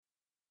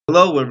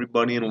Hello,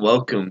 everybody, and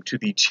welcome to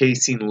the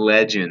Chasing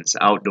Legends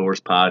Outdoors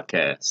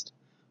podcast.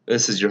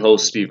 This is your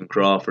host, Stephen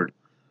Crawford.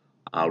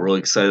 Really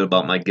excited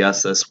about my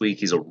guest this week.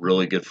 He's a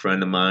really good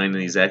friend of mine,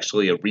 and he's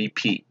actually a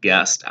repeat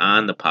guest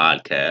on the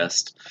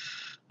podcast.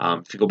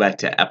 If you go back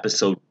to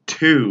episode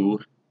 2,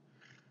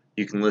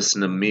 you can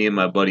listen to me and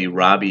my buddy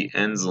Robbie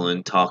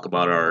Enslin talk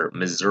about our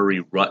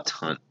Missouri rut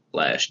hunt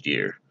last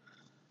year.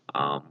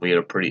 We had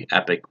a pretty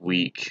epic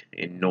week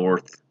in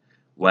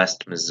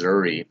northwest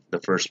Missouri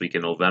the first week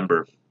in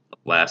November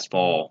last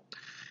fall.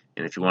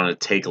 And if you want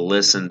to take a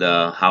listen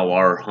to how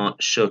our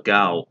hunt shook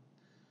out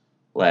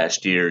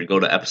last year, go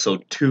to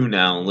episode 2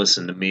 now and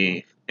listen to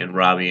me and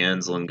Robbie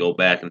Enslin go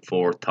back and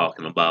forth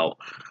talking about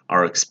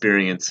our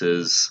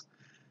experiences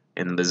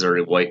in the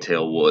Missouri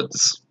whitetail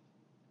woods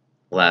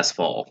last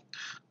fall.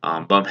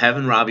 But I'm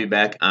having Robbie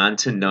back on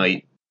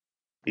tonight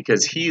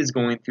because he is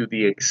going through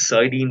the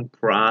exciting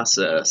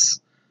process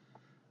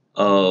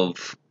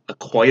of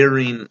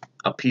acquiring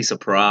a piece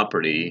of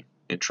property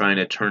and trying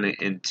to turn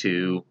it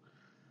into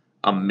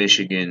a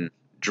Michigan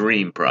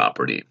dream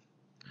property.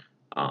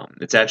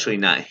 It's actually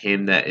not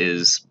him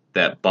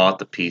that bought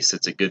the piece.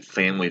 It's a good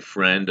family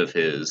friend of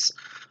his,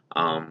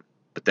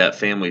 but that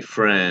family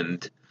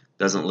friend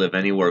doesn't live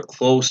anywhere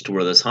close to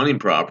where this hunting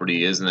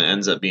property is, and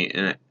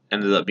it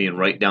ended up being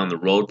right down the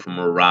road from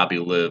where Robbie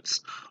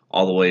lives,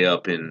 all the way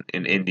up in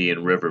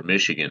Indian River,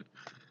 Michigan.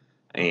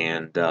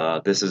 And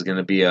this is going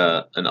to be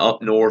an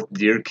up north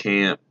deer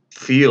camp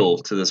feel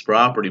to this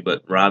property,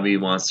 but Robbie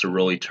wants to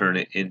really turn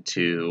it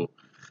into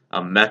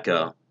a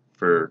mecca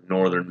for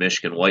northern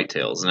Michigan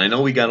whitetails. And I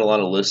know we got a lot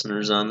of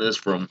listeners on this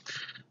from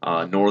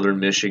northern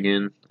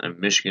Michigan and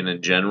Michigan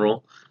in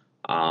general.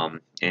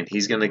 And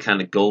he's going to kind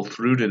of go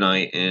through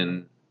tonight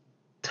and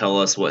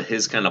tell us what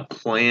his kind of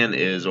plan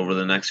is over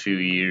the next few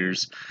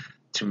years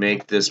to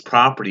make this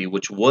property,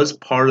 which was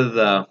part of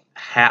the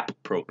HAP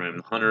program,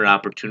 the Hunter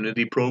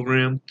Opportunity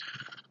Program,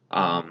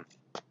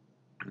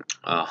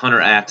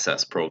 Hunter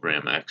Access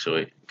Program,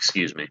 actually,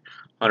 excuse me,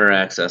 Hunter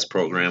Access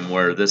Program,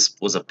 where this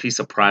was a piece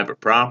of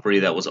private property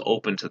that was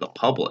open to the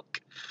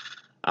public.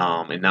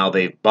 And now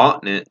they've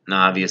bought it, and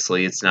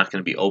obviously it's not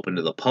going to be open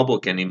to the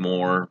public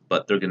anymore,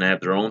 but they're going to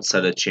have their own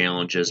set of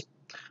challenges,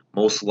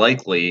 most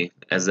likely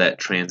as that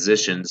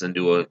transitions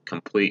into a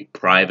complete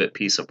private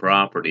piece of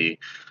property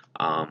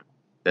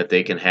that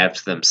they can have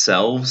to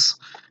themselves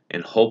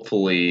and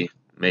hopefully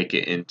make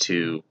it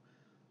into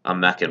a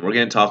mecca. And we're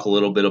going to talk a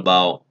little bit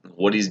about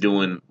what he's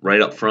doing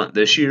right up front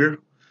this year,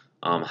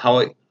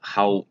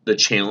 how the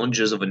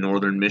challenges of a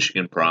northern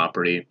Michigan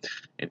property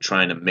and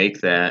trying to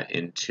make that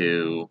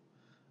into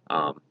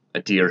a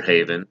deer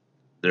haven.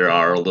 There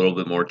are a little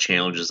bit more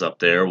challenges up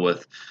there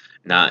with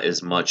not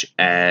as much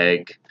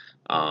ag,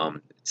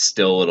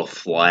 still a little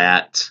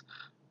flat,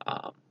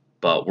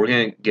 but we're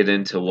going to get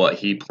into what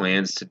he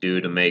plans to do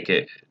to make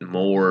it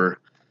more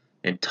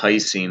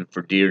enticing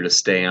for deer to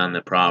stay on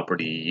the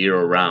property year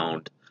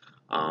round.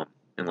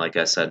 And like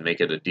I said,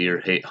 make it a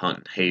deer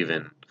hunt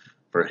haven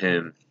for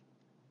him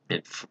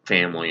and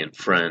family and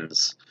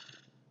friends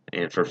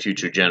and for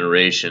future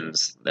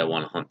generations that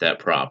want to hunt that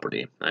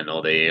property. I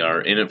know they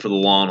are in it for the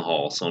long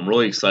haul, so I'm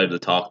really excited to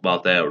talk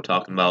about that. We're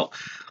talking about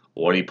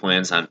what he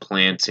plans on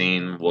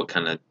planting, what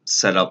kind of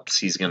setups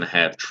he's going to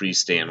have tree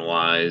stand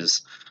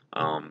wise,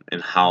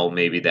 and how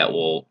maybe that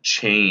will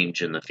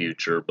change in the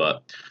future.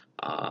 But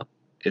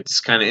it's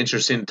kind of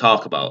interesting to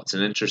talk about. It's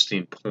an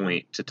interesting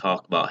point to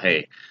talk about.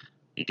 Hey,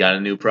 you got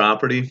a new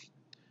property?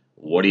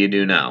 What do you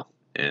do now?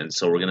 And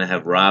so we're going to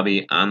have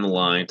Robbie on the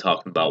line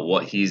talking about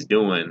what he's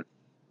doing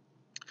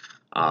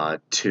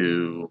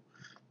to,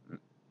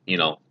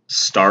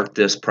 start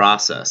this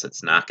process.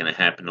 It's not going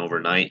to happen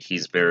overnight.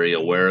 He's very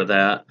aware of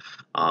that.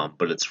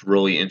 But it's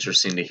really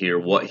interesting to hear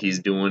what he's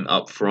doing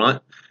up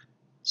front.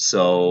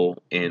 So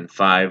in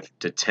 5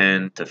 to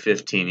 10 to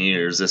 15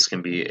 years, this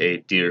can be a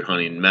deer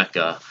hunting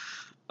mecca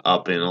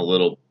up in a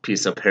little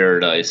piece of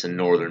paradise in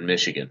northern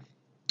Michigan.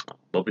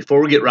 But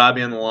before we get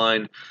Robbie on the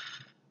line,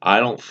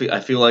 I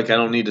feel like I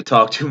don't need to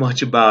talk too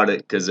much about it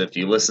because if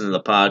you listen to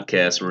the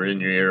podcast, we're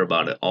in your ear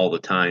about it all the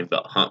time.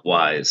 But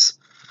HuntWise,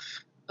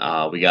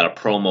 we got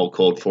a promo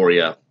code for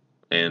you,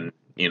 and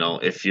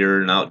if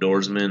you're an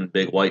outdoorsman,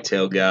 big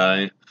whitetail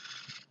guy,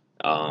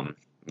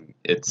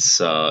 it's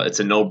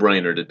a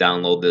no-brainer to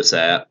download this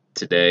app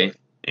today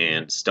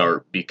and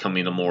start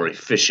becoming a more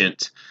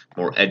efficient,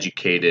 more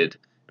educated,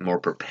 and more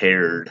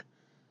prepared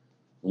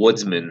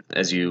woodsman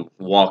as you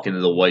walk into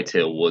the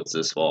whitetail woods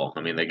this fall.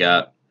 I mean, they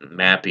got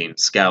mapping,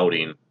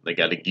 scouting, they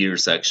got a gear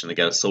section, they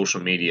got a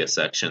social media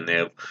section, they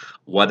have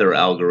weather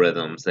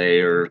algorithms.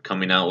 They are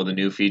coming out with a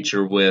new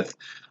feature with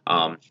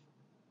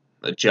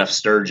Jeff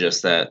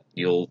Sturgis that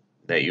you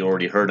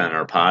already heard on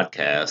our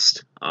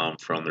podcast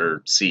from their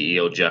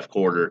CEO Jeff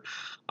Corder,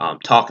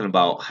 talking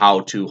about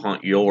how to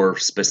hunt your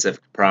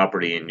specific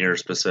property in your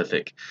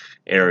specific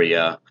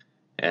area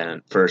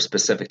and for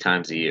specific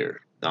times of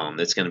year.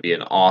 It's going to be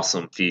an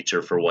awesome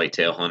feature for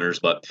whitetail hunters.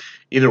 But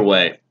either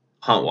way,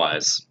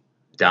 HuntWise,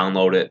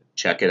 Download it,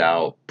 check it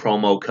out.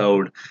 Promo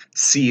code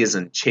C as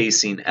in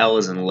Chasing, L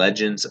as in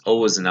Legends,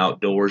 O as in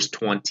Outdoors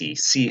 20,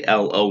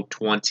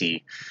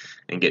 CLO20,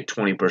 and get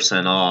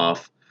 20%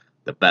 off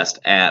the best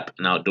app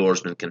an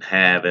outdoorsman can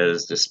have at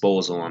his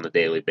disposal on a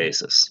daily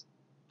basis.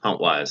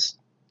 Huntwise,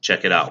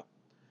 check it out.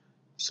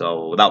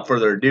 So without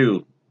further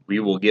ado, we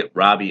will get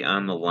Robbie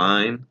on the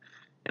line,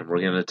 and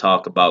we're going to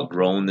talk about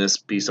growing this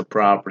piece of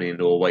property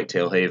into a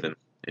whitetail haven.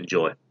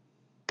 Enjoy.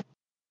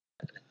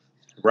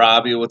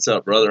 Robbie, what's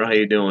up, brother? How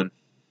you doing?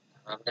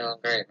 I'm doing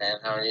great, man.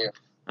 How are you?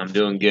 I'm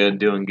doing good,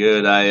 doing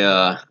good.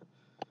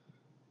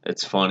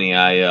 It's funny.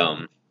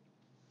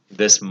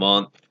 This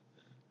month,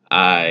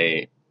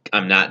 I'm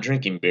not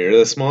drinking beer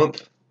this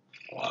month.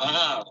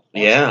 Wow.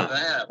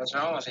 Yeah. What's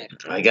wrong with you?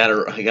 I got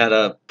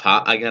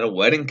a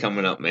wedding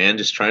coming up, man.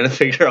 Just trying to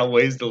figure out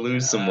ways to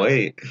lose some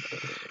weight.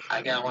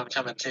 I got one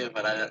coming too,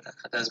 but that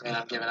doesn't mean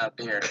I'm giving up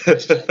beer.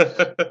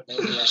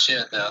 Maybe I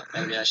should, though.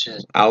 Maybe I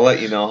should. I'll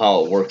let you know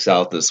how it works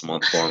out this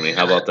month for me.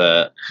 How about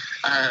that?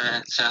 All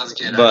right, sounds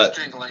good. But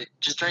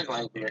just drink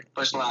light beer.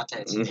 Push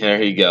lattes.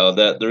 There you go.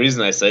 The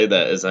reason I say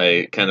that is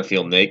I kind of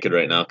feel naked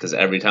right now because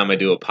every time I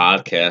do a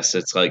podcast,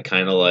 it's like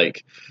kind of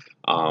like,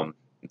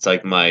 it's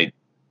like my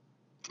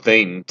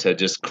thing to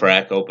just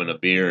crack open a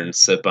beer and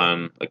sip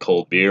on a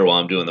cold beer while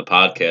I'm doing the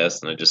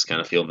podcast, and I just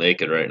kind of feel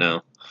naked right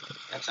now.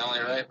 That's only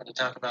right when you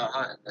talk about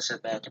hunting, to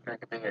sit back and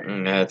drink a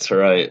beer. That's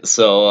right.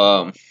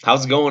 So,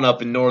 how's it going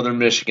up in northern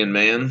Michigan,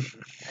 man?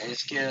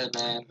 It's good,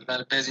 man.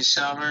 Been a busy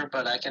summer,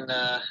 but I can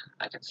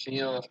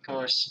feel, of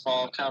course,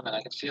 fall coming.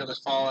 I can feel the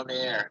fall in the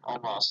air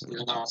almost,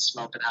 even though it's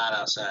smoking hot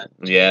outside.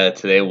 Yeah,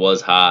 today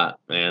was hot,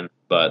 man.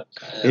 But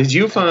have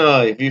you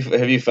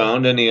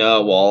found any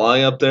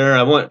walleye up there?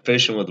 I went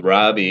fishing with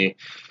Robbie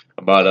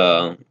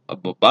about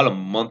a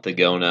month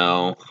ago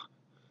now,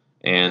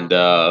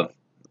 and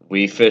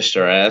we fished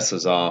our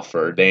asses off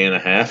for a day and a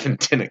half and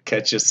didn't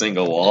catch a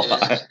single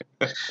walleye.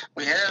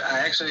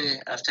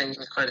 I've taken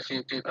quite a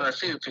few people, I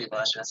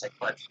shouldn't say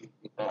quite a few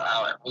people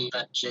out, and we've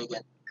been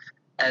jigging.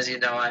 As you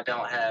know, I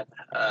don't have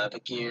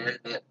the gear.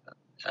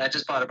 I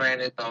just bought a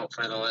brand new boat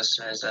for the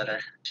listeners that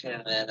are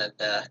tuning in, and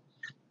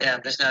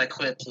I'm just not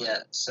equipped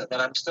yet. So, but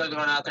I'm still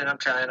going out there and I'm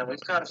trying. And we've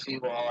caught a few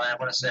walleye. I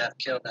want to say I've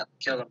killed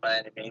them by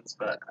any means,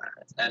 but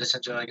I just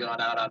enjoy going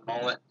out on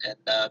Mullet and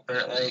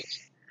Burt Lake.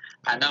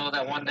 I know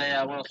that one day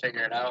I will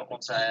figure it out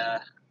once I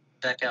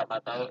deck out my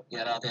boat,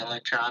 get all the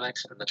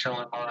electronics and the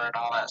trolling motor and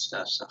all that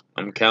stuff. So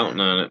I'm counting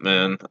on it,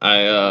 man.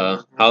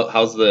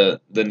 How's the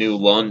new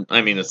Lund?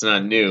 I mean, it's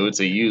not new; it's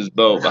a used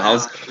boat.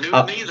 But new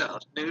to me though?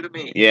 New to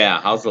me.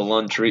 Yeah, how's the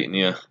Lund treating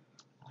you?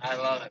 I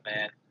love it,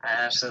 man.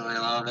 I absolutely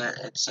love it.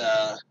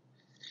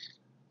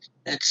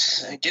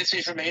 It gets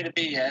me from A to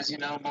B. As you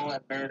know, Mullet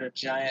and Bird are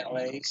giant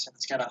lakes, and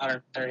it's got a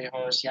 130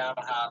 horse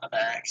Yamaha on the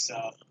back. So,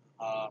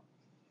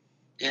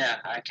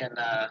 I can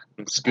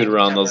scoot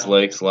around those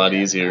lakes a lot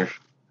easier.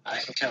 I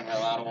can cover a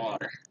lot of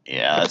water.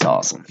 Yeah, that's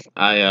awesome.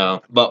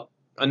 But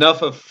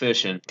enough of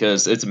fishing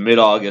because it's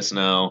mid-August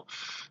now,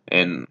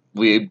 and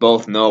we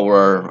both know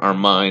where our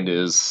mind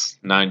is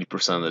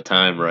 90% of the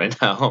time right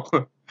now.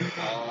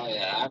 Oh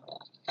yeah,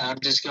 I'm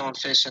just going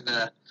fishing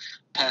to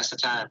pass the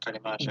time pretty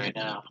much right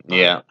now. But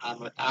yeah,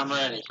 I'm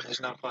ready.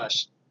 There's no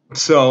question.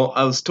 So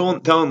I was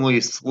telling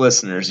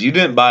listeners, you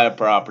didn't buy a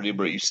property,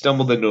 but you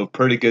stumbled into a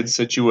pretty good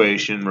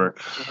situation where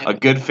a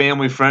good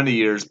family friend of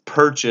yours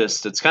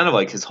purchased. It's kind of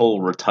like his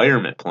whole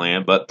retirement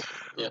plan, but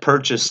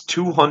purchased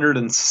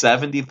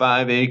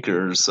 275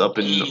 acres up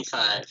in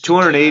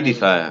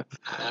 285.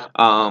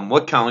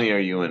 What county are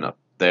you in up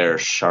there?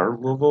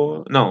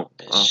 Charlevoix? No,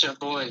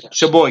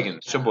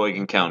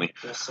 Sheboygan County.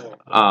 Yes,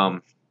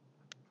 sir.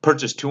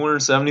 Purchased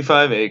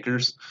 275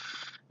 acres,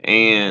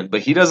 but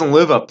he doesn't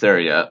live up there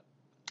yet.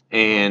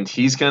 And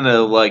he's kind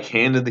of like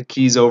handed the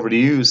keys over to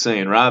you,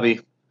 saying, "Robbie,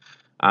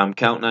 I'm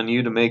counting on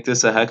you to make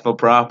this a heck of a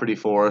property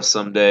for us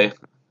someday."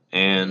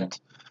 And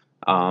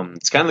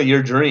it's kind of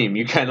your dream.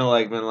 You kind of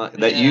like been like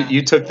that.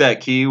 You took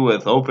that key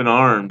with open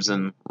arms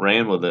and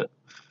ran with it.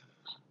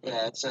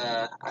 Yeah,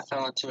 I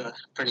fell into a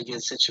pretty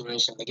good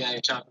situation. The guy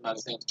you're talking about,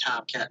 his name's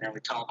Tom Kettner.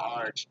 We call him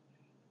Arch.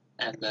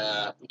 And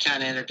we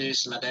kind of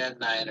introduced my dad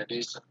and I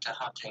introduced him to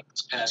hunting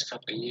this past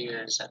couple of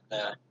years. And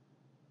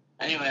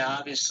anyway,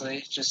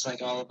 obviously, just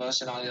like all of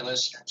us and all your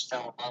listeners,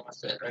 fell in love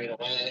with it right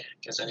away.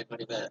 Because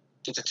anybody that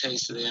gets a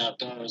taste of the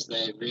outdoors,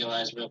 they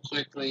realize real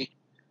quickly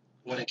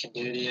what it can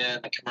do to you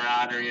and the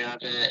camaraderie of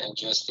it and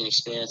just the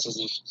experiences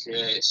you can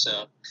create.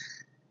 So,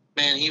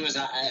 man, he was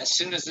as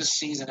soon as this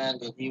season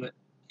ended,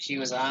 he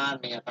was on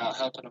me about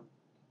helping him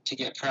to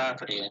get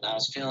property, and I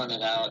was feeling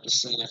it out,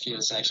 just seeing if he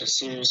was actually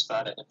serious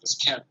about it. And it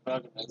just kept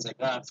bugging me. He's like,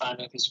 "Rob, find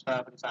me a piece of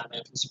property, find me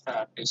a piece of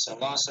property." So,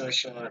 long story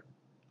short,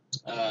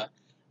 I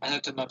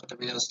hooked him up with a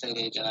real estate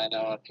agent I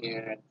know up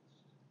here, and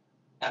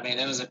I mean,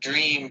 it was a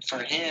dream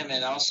for him,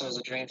 and also was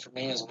a dream for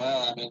me as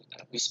well. I mean,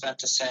 we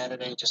spent a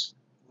Saturday just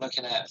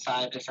looking at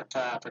 5 different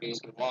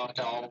properties. We walked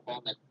all of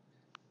them, and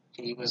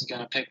he was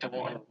going to pick the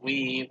one.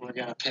 We were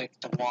going to pick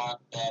the one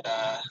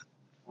that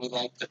we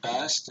liked the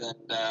best,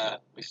 and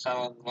we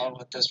fell in love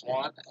with this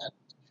one. And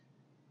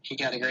he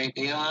got a great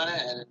deal on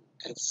it, and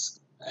it's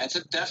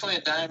definitely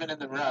a diamond in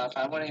the rough.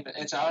 I wouldn't even.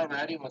 It's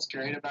already what's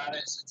great about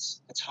it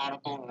is it's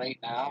huntable right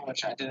now,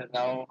 which I didn't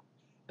know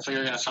if we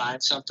were going to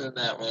find something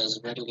that was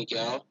ready to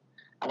go.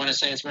 I wouldn't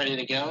say it's ready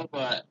to go,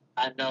 but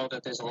I know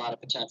that there's a lot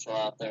of potential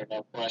out there,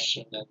 no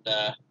question.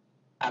 And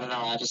I don't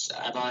know.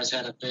 I've always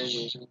had a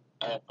vision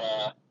of.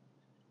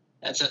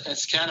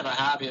 It's kind of a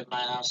hobby of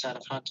mine outside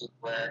of hunting,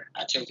 where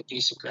I take a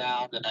piece of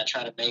ground and I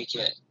try to make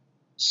it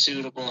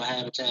suitable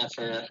habitat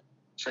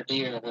for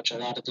deer, which a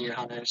lot of deer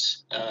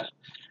hunters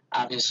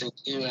obviously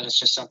do, and it's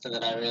just something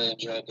that I really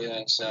enjoy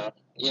doing. So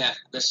yeah,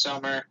 this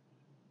summer,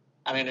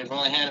 I mean, we've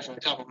only had it for a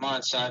couple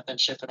months, so I've been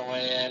chipping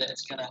away at it.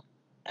 It's gonna,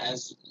 I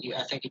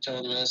think you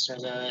told your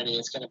listeners already,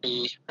 it's gonna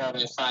be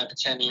probably a 5 to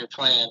 10 year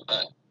plan,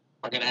 but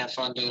we're gonna have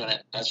fun doing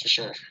it. That's for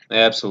sure.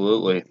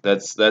 Absolutely.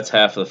 That's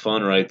half the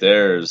fun right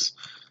there is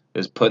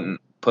putting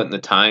the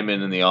time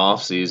in the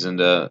off season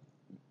to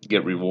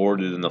get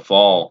rewarded in the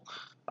fall.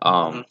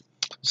 Mm-hmm.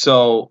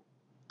 So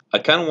I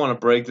kind of want to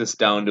break this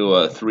down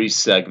to 3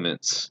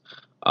 segments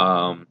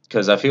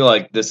because I feel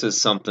like this is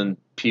something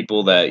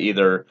people that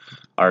either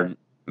are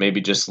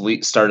maybe just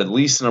started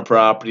leasing a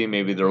property,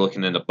 maybe they're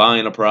looking into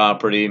buying a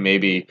property,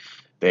 maybe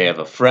they have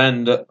a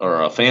friend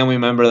or a family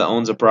member that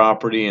owns a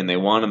property and they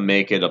want to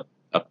make it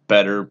a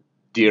better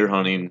deer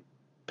hunting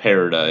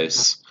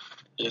paradise.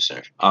 Yes,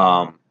 sir.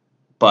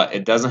 But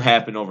it doesn't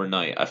happen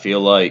overnight. I feel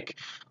like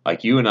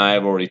you and I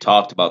have already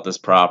talked about this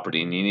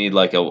property, and you need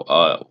like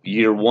a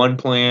year one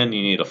plan,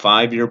 you need a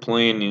 5 year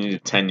plan, you need a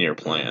 10 year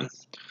plan.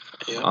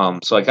 Yeah.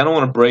 So I kind of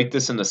want to break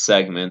this into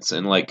segments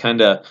and like kind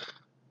of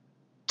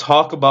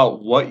talk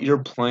about what your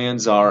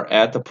plans are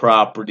at the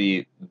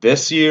property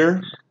this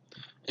year,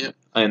 Yep.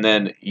 and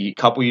then a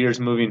couple years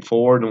moving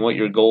forward, and what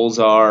your goals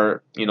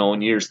are,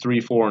 in years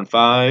 3, 4, and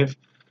 5.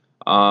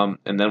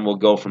 And then we'll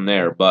go from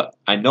there. But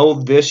I know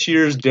this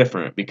year's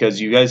different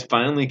because you guys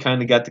finally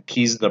kind of got the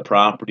keys to the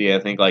property. I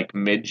think like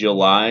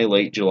mid-July,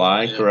 late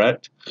July, Yeah.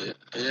 correct?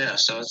 Yeah.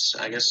 So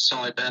I guess it's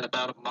only been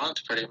about a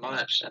month, pretty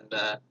much.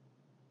 And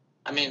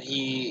I mean,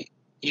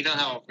 you know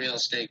how real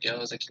estate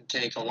goes. It can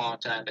take a long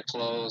time to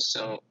close.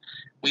 So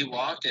we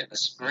walked it in the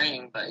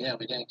spring, but yeah,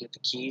 we didn't get the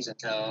keys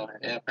until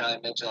probably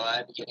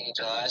mid-July, beginning of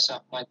July,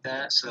 something like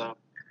that. So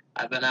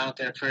I've been out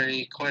there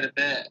quite a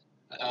bit.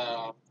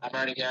 I've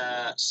already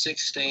got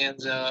 6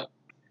 stands up.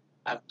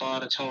 I've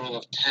bought a total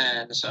of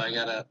 10, so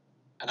and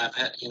I've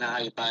had, you know how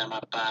you buy them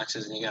out of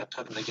boxes and you got to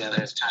put them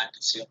together. It's time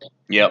consuming.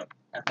 Yep.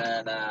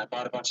 And then I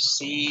bought a bunch of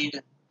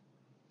seed,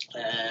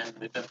 and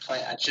we've been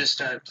I just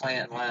started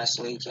planting last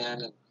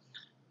weekend, and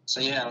so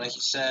yeah, like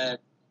you said,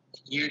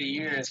 year to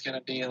year it's going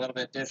to be a little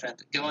bit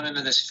different. Going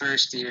into this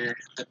first year,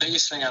 the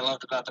biggest thing I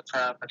loved about the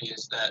property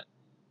is that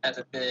it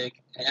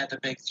had the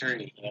big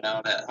three,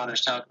 that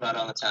hunters talk about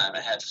all the time.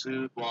 It had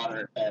food, water,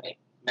 and bedding,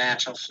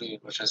 natural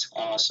food, which was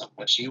awesome.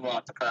 Which you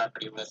walked the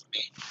property with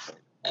me,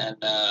 and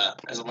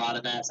there's a lot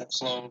of natural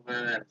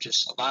clover and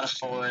just a lot of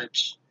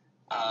forage.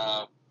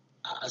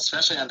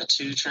 Especially on the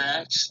 2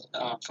 tracks,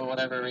 for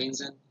whatever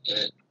reason,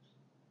 it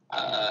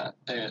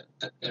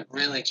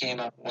really came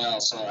up well.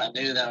 So I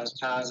knew that was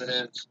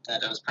positive,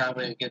 that it was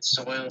probably a good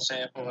soil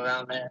sample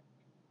around there.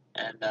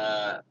 And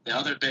the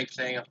other big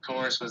thing, of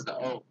course, was the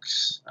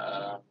oaks.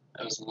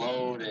 It was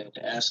loaded,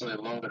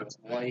 absolutely loaded with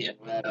white and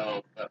red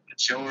oak, but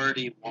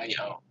majority white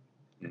oak.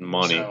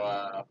 Money.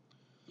 So,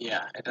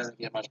 yeah, it doesn't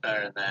get much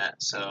better than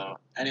that. So,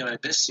 anyway,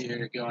 this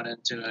year, going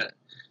into it,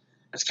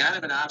 it's kind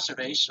of an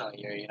observational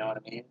year, you know what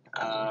I mean?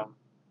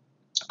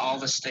 All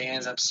the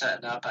stands I'm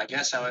setting up, I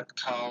guess I would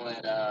call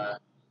it,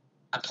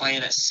 I'm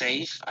playing it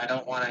safe. I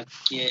don't want to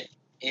get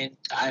in.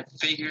 I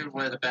figured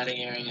where the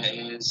bedding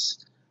area is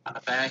on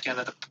the back end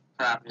of the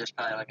property, there's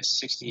probably like a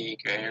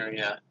 60-acre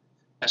area.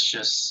 That's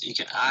just,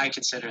 I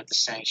consider it the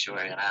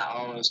sanctuary, and I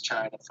always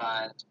try to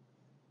find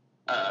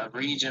a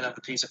region of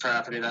the piece of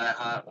property that I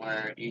hunt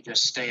where you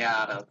just stay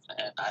out of.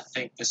 And I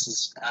think this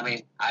is, I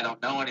mean, I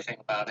don't know anything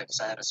about it because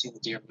I haven't seen the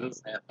deer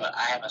movement, but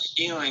I have a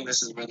feeling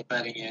this is where the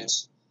bedding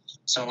is.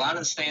 So a lot of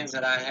the stands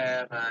that I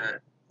have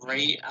are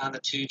right on the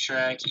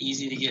 2-track,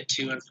 easy to get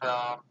to and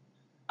from.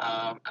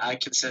 I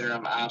consider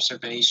them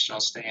observational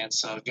stands.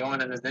 So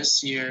going into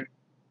this year,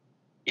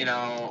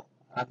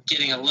 I'm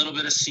getting a little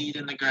bit of seed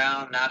in the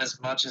ground, not as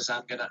much as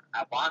I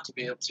want to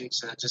be able to,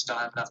 because I just don't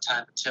have enough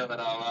time to till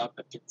it all up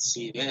and get the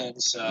seed in.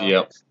 So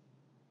Yep.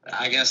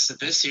 I guess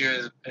this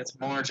year it's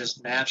more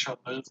just natural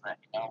movement.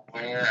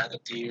 Where are the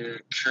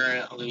deer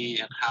currently,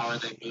 and how are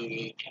they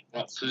moving, and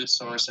what food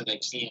source are they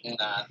keying in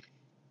on?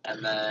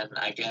 And then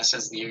I guess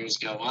as the years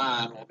go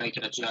on, we'll make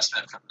an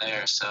adjustment from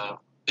there. So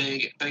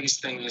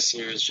biggest thing this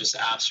year is just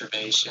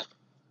observation,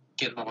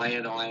 getting the lay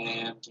of the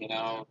land,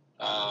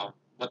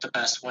 what the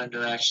best wind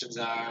directions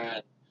are,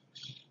 and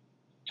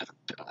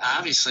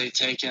obviously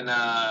taking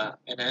an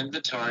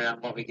inventory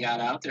on what we got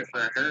out there for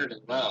a herd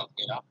as well.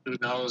 Who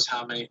knows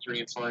how many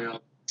 3 and 4 year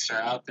olds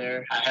are out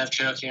there. I have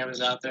trail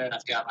cameras out there, and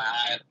I've got my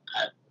eye.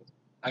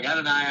 I got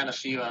an eye on a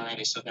few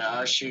already, so there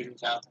are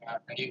shooters out there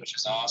already, which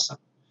is awesome.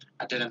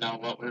 I didn't know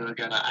what we were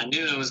gonna. I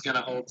knew it was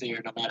gonna hold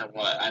deer no matter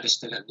what. I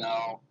just didn't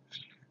know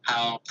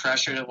how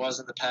pressured it was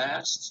in the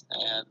past,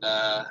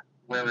 and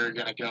where we were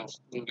going to go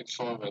moving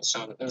forward.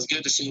 So it was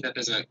good to see that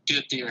there's a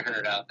good deer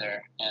herd out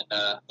there, and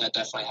that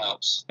definitely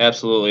helps.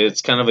 Absolutely.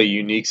 It's kind of a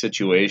unique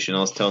situation. I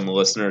was telling the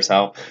listeners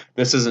how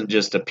this isn't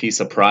just a piece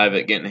of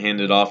private getting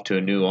handed off to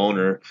a new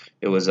owner.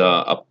 It was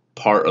a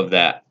part of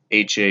that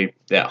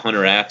that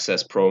hunter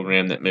access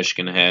program that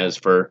Michigan has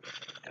for,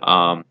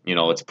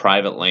 it's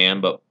private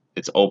land, but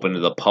it's open to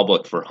the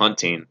public for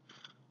hunting.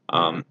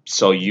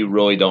 So you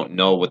really don't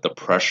know what the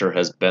pressure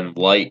has been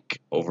like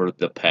over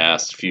the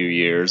past few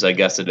years. I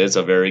guess it is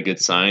a very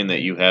good sign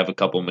that you have a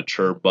couple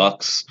mature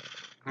bucks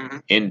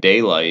in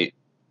daylight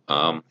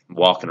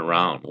walking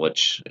around,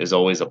 which is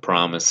always um,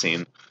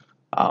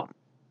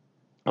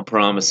 a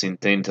promising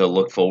thing to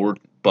look forward.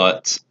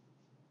 But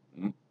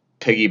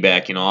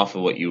piggybacking off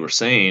of what you were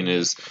saying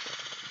is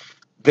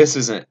this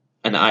isn't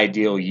an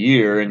ideal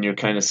year, and you're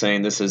kind of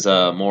saying this is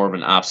a more of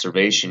an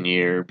observation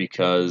year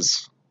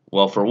because,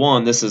 well, for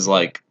one, this is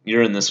like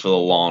you're in this for the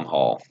long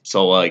haul.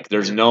 So like,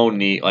 there's no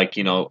need. Like,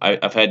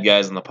 I've had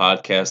guys on the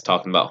podcast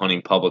talking about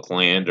hunting public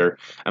land, or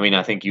I mean,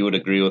 I think you would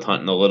agree with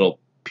hunting the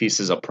little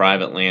pieces of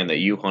private land that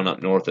you hunt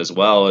up north as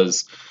well.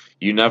 As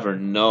you never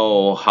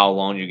know how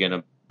long you're going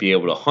to be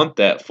able to hunt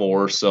that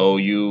for. So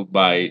you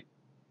by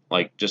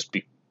like just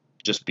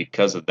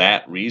because of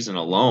that reason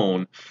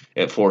alone,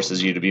 it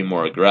forces you to be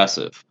more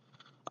aggressive.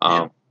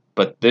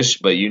 But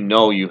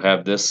you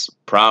have this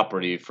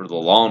property for the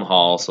long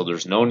haul, so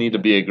there's no need to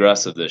be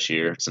aggressive this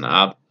year. It's an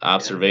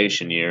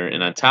observation year,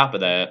 and on top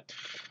of that,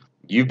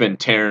 you've been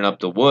tearing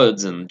up the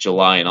woods in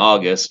July and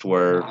August,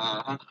 where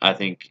I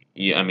think,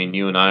 you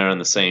and I are on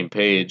the same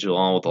page,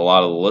 along with a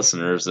lot of the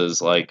listeners,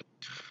 is like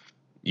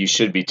you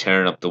should be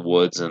tearing up the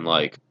woods in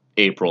like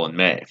April and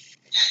May.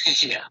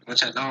 Yeah,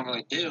 which I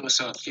normally do,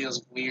 so it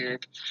feels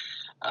weird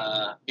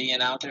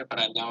being out there, but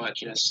I know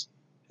it's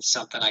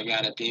something I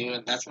got to do,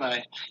 and that's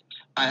why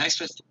my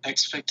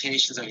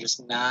expectations are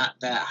just not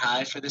that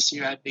high for this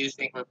year. I do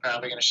think we're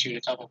probably going to shoot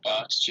a couple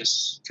bucks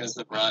just because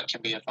the rut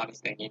can be a funny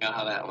thing. You know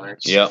how that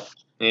works. Yep,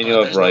 and you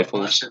have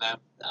rifles.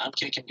 I'm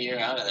kicking deer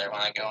out of there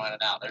when I go in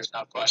and out. There's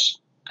no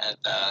question. And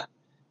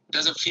it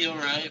doesn't feel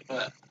right,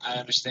 but I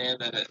understand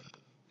that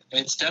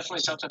it's definitely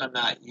something I'm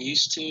not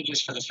used to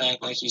just for the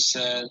fact, like you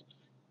said,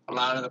 a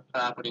lot of the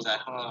properties I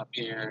hunt up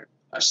here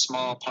are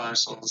small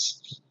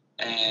parcels,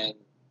 and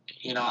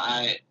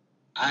I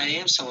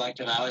am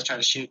selective. I always try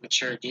to shoot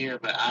mature deer,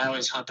 but I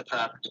always hunt the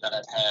property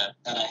that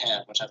I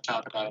have, which I've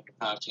talked about in your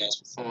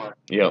podcast before.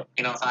 Yeah.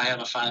 If I have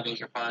a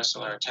 5-acre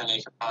parcel or a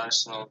 10-acre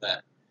parcel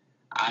that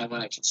I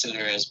wouldn't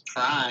consider as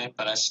prime,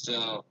 but I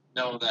still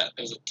know that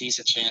there's a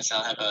decent chance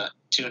I'll have a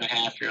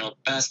 2.5-year-old.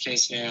 Best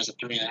case scenario is a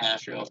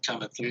 3.5-year-old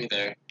coming through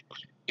there.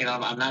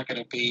 I'm not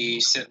going to be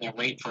sitting there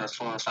waiting for a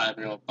 4 or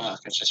 5-year-old buck.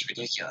 It's just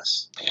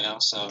ridiculous,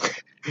 So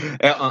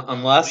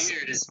unless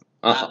weird is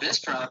on this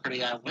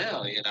property, I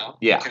will,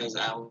 yeah, because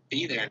I will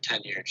be there in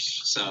 10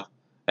 years. So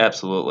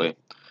absolutely.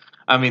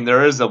 I mean,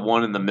 there is a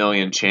 1 in a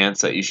million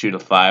chance that you shoot a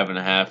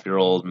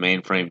 5.5-year-old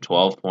mainframe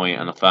 12-point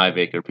on a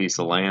 5-acre piece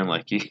of land,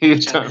 like you.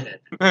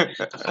 The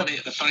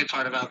funny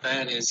part about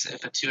that is,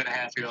 if a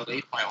 2.5-year-old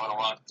 8-point would have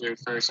walked through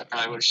first, I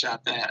probably would have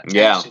shot that.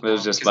 Yeah, it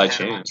was just by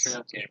chance.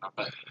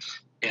 But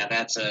yeah,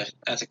 that's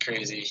a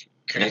crazy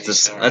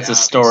story. That's a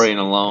story in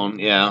alone.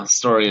 Yeah,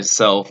 story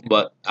itself.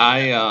 But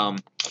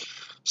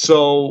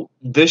so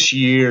this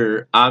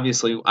year,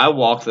 obviously, I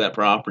walked that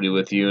property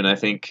with you, and I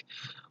think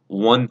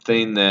one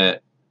thing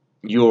that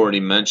you already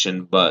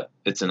mentioned, but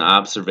it's an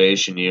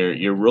observation year,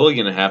 you're really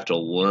going to have to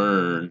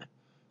learn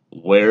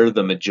where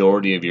the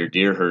majority of your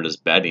deer herd is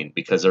bedding,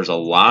 because there's a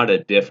lot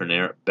of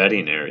different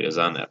bedding areas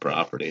on that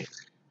property.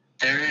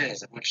 There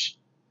is, which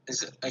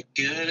is a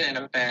good and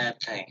a bad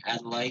thing.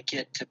 I'd like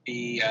it to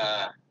be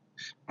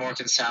more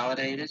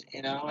consolidated,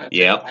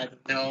 Yeah. I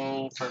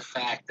know for a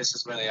fact this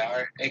is where they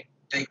are.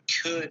 They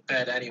could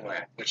bed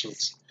anywhere, which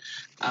is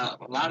a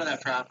lot of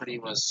that property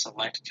was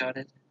select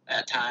cutted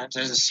at times.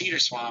 There's a cedar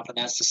swamp, and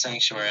that's the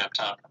sanctuary I'm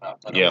talking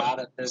about. But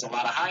there's a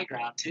lot of high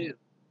ground too,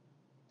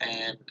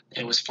 and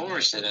it was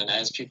forested. And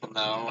as people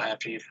know,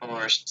 after you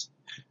forest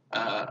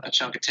a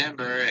chunk of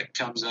timber, it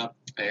comes up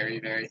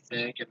very, very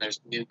thick, and there's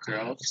new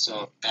growth.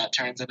 So that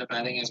turns into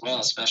bedding as well,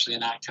 especially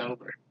in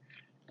October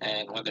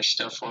and when there's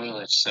still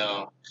foliage.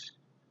 So,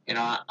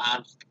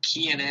 I'm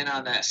keying in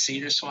on that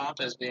cedar swamp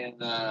as being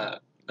the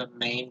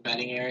main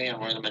bedding area,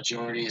 and where the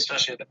majority,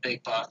 especially the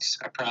big bucks,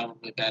 are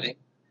probably bedding.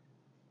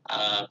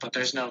 But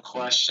there's no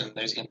question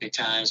there's going to be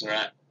times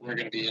where we're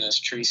going to be in this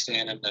tree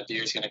stand, and the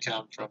deer's going to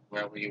come from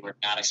where we were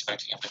not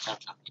expecting him to come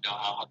from. You know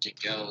how hunting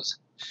goes.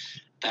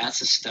 That's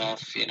the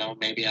stuff,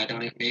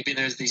 maybe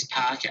there's these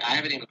pockets. I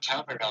haven't even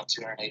covered all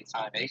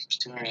 285 acres.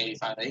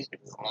 285 acres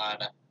is a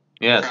lot of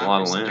it's a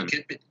lot of land.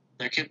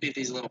 There could be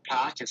these little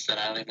pockets that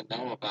I don't even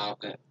know about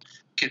that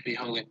could be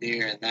holding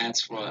deer, and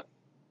that's what,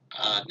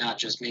 not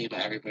just me, but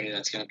everybody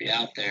that's going to be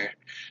out there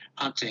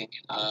hunting,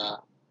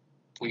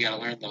 we got to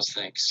learn those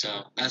things.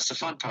 So that's the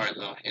fun part,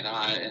 though.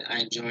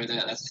 I enjoy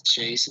that. That's the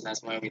chase, and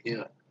that's why we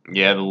do it.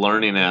 Yeah, the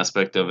learning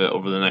aspect of it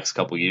over the next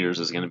couple of years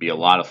is going to be a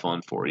lot of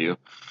fun for you.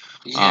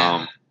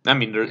 Yeah. I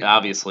mean,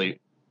 obviously,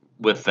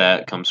 with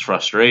that comes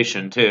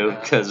frustration too,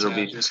 because That's what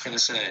I was just gonna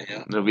say.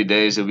 Yeah. there'll be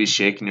days you'll be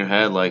shaking your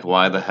head like,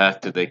 why the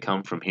heck did they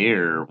come from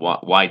here? Or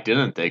why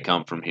didn't they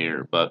come from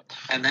here? But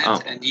and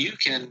you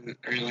can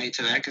relate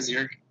to that because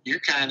you're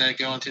kind of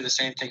going through the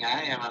same thing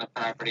I am on a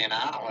property in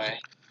Onaway,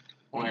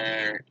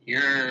 where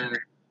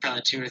you're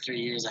probably 2 or 3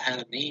 years ahead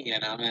of me,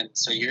 and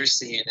so you're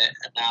seeing it,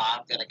 and now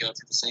I'm gonna go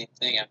through the same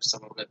thing. I'm just a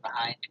little bit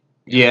behind you.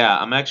 yeah,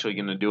 I'm actually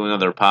going to do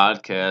another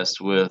podcast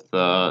with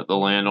the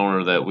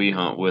landowner that we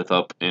hunt with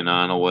up in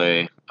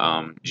Onaway,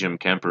 Jim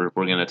Kemper.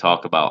 We're going to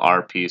talk about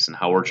our piece and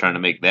how we're trying to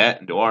make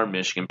that into our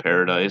Michigan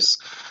paradise.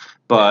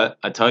 But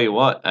I tell you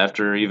what,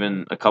 after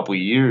even a couple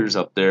years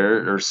up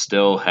there, there's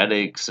still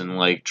headaches and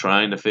like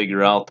trying to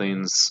figure out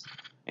things.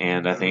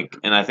 And I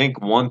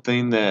think one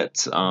thing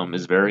that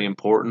is very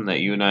important that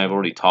you and I have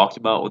already talked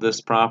about with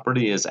this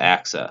property is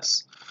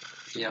access.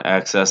 Yep.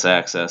 Access.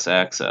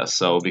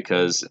 So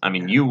because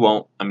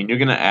you're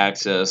gonna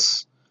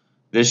access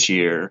this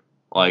year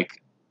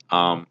like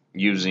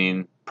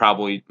using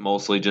probably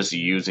mostly just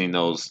using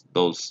those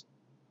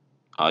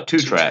two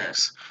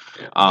tracks.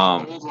 Yeah.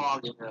 Um, Old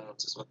logging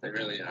roads is what they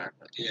really are,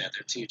 but yeah,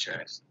 they're 2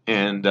 tracks.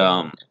 and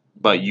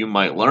but you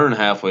might learn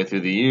halfway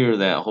through the year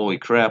that holy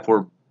crap,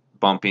 we're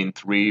bumping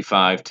 3,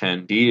 5,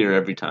 10 deer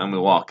every time we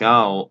walk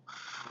out.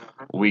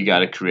 We got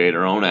to create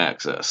our own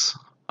access.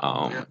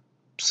 Yeah.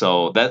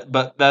 So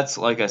that's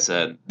like I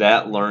said,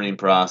 that learning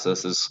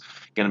process is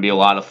going to be a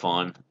lot of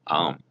fun.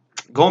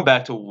 Going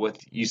back to what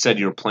you said,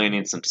 you're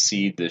planting some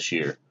seed this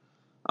year.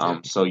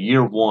 So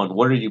year one,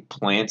 what are you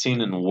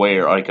planting and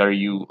where? Like, are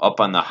you up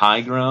on the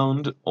high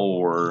ground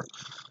or?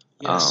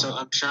 Yeah, so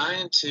I'm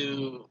trying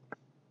to.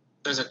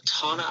 There's a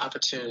ton of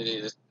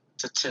opportunity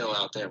to till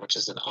out there, which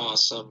is an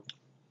awesome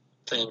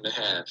thing to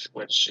have.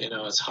 Which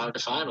it's hard to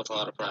find with a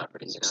lot of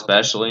properties.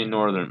 Especially in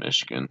northern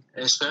Michigan.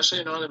 Especially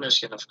in northern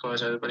Michigan, of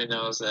course, everybody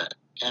knows that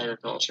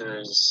agriculture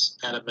is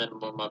at a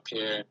minimum up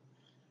here.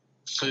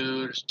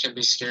 Food can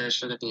be scarce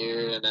for the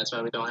deer, and that's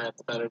why we don't have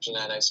the better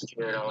genetics. We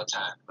hear it all the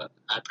time. But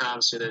I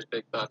promise you, there's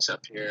big bucks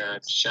up here.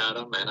 I've shot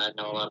them, and I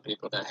know a lot of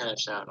people that have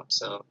shot them.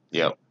 So,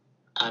 yep.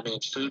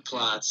 Food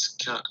plots.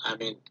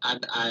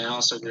 I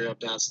also grew up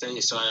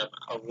downstate, so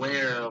I'm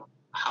aware of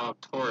how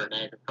important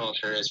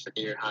agriculture is for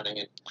deer hunting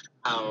and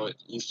how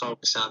you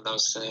focus on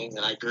those things.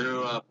 And I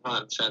grew up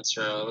hunting fence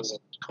rows and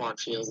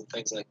cornfields and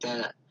things like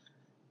that.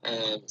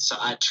 And so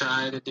I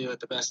try to do it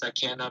the best I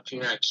can up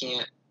here. I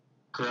can't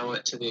grow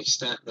it to the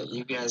extent that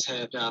you guys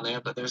have down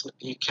there, but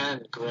you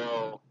can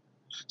grow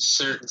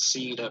certain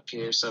seed up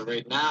here. So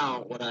right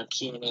now, what I'm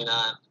keying in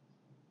on,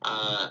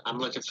 I'm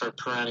looking for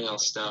perennial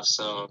stuff.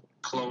 So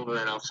clover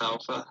and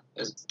alfalfa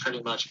is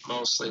pretty much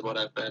mostly what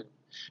I've been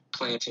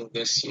planting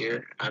this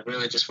year. I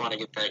really just want to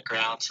get that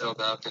ground tilled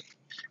up and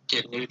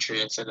get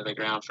nutrients into the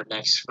ground for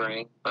next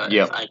spring. But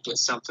if I get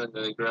something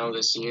to grow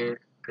this year,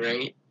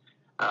 great.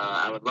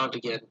 I would love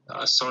to get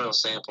a soil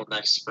sample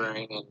next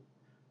spring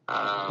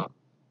and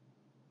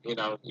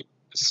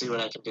see what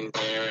I can do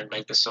there and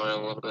make the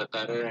soil a little bit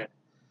better. And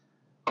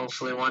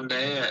hopefully one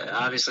day,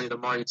 obviously, the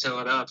more you till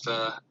it up,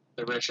 the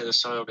richer the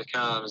soil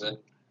becomes. And,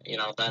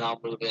 then I'll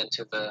move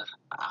into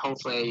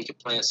hopefully you can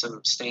plant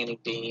some standing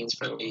beans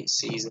for late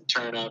season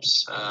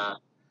turnips.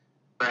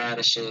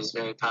 Radishes,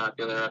 very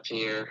popular up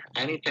here.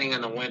 Anything in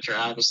the winter,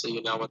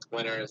 obviously, what the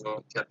winter is like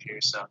up here.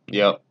 So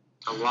yep.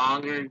 The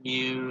longer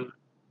you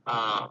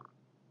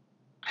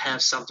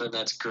have something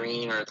that's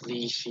green or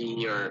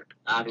leafy or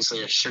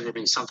obviously a sugar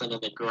beet, something in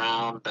the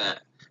ground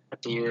that a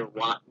deer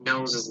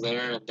knows is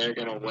there and they're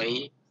going to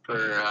wait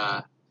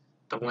for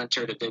the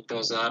winter to dig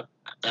those up,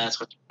 that's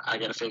what I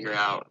got to figure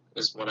out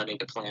is what I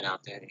need to plant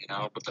out there,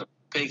 But the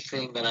big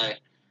thing that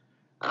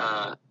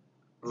I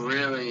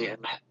really am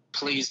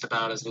pleased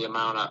about is the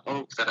amount of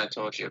oak that I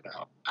told you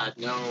about. I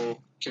know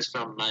just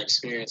from my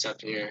experience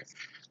up here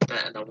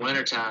that in the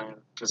wintertime,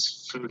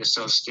 because food is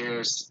so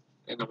scarce,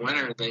 in the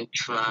winter, they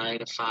try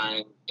to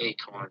find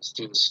acorns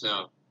through the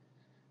snow.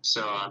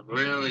 So I'm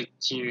really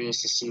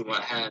curious to see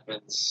what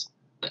happens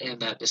in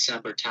that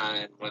December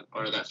time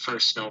or that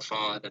first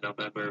snowfall in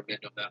November,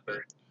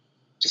 mid-November,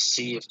 to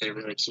see if they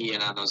really key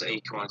in on those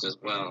acorns as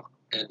well.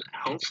 And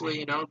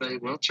hopefully, they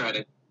will try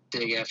to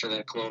dig after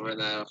that clover and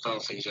that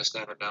alfalfa. You just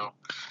never know.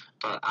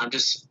 But I'm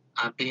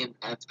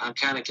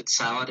kind of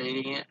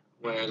consolidating it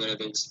where there are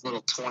these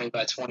little 20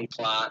 by 20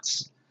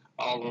 plots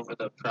all over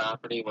the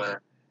property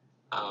where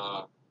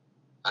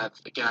I've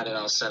got it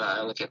all set up.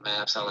 I look at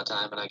maps all the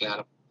time, and I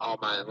got all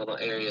my little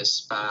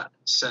areas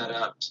set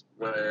up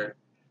where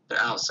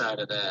they're outside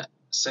of that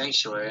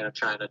sanctuary, and I'm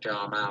trying to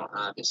draw them out,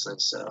 obviously.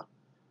 So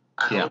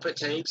I hope it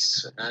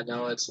takes. I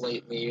know it's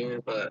late in the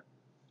year, but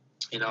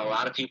a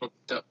lot of people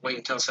don't wait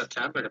until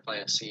September to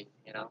plant seed.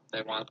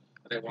 They want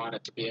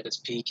it to be at its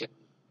peak in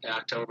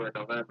October and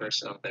November,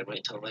 so they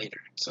wait till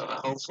later. So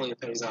hopefully it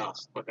pays off.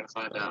 We're gonna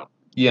find out.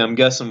 Yeah, I'm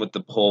guessing with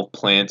the whole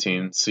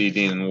planting,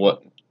 seeding, and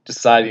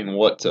deciding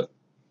what to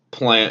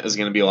plant is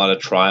going to be a lot of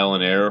trial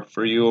and error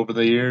for you over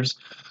the years.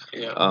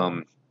 Yeah.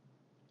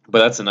 But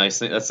that's a nice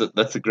thing. That's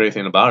the great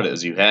thing about it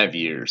is you have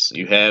years.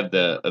 You have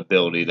the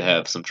ability to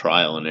have some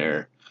trial and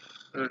error.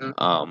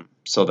 Mm-hmm.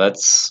 So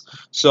that's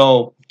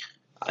so,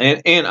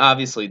 and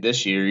obviously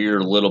this year you're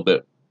a little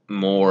bit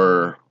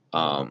more.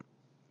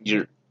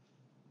 You're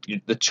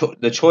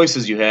the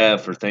choices you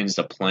have for things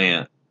to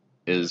plant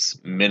is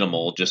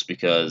minimal just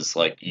because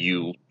like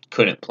you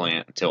couldn't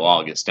plant until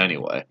August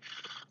anyway.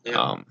 Yeah.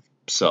 Um,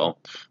 so,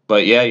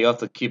 but yeah, you have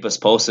to keep us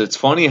posted. It's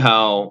funny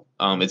how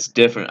it's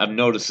different. I've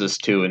noticed this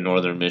too in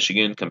northern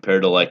Michigan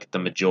compared to like the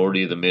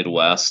majority of the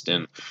Midwest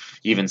and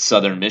even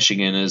southern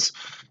Michigan is,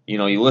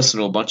 you listen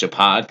to a bunch of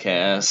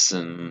podcasts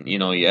and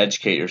you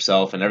educate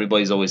yourself, and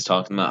everybody's always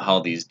talking about how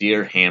these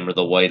deer hammer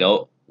the white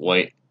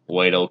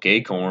oak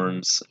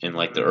acorns in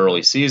like the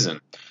early season.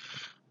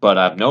 But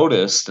I've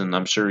noticed, and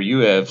I'm sure you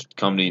have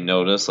come to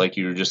notice, like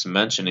you were just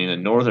mentioning,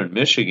 in northern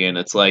Michigan,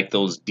 it's like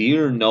those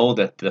deer know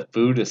that the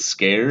food is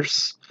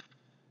scarce,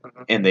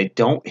 Mm-hmm. and they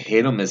don't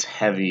hit them as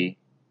heavy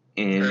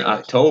in Really?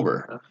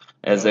 October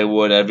as they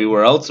would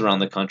everywhere else around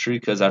the country.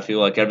 Because I feel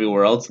like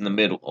everywhere else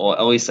in or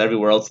at least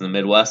everywhere else in the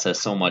Midwest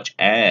has so much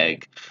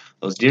ag.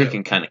 Those deer Yep.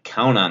 can kind of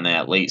count on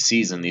that late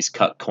season, these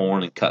cut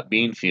corn and cut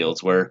bean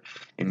fields. Where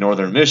in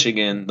northern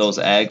Michigan, those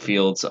ag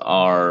fields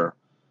are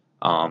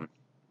um,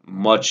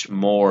 much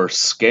more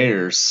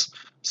scarce,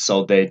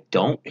 so they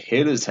don't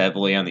hit as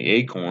heavily on the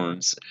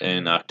acorns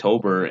in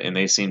October, and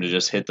they seem to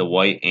just hit the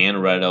white and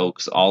red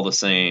oaks all the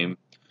same.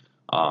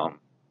 Um,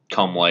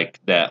 come like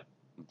that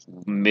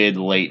mid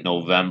late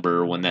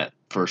November when that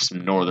first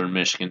northern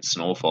Michigan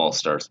snowfall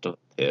starts to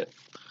hit.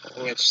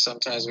 Which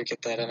sometimes we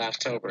get that in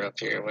October up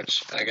here,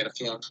 which I got a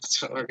feeling that's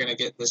what we're going to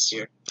get this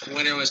year.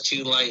 Winter was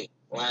too light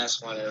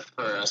last winter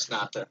for us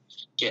not to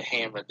get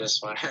hammered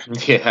this winter.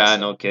 Yeah, So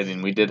no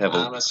kidding. We did have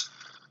a.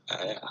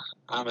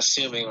 I'm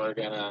assuming we're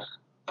going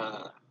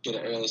to get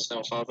an early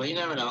snowfall, but you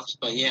never know.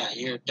 But yeah,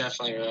 you're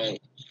definitely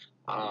right.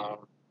 Um,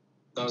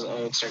 those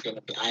oaks are going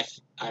to be.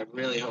 I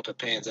really hope it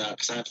pans out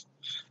because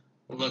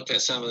I've looked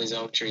at some of these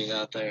oak trees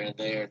out there and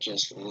they are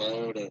just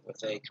loaded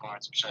with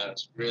acorns, which I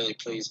was really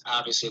pleased.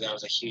 Obviously, that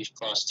was a huge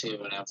plus too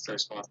when I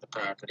first bought the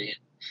property and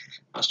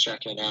I was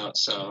checking it out.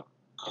 So,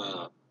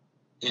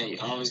 yeah, you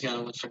always got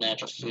to look for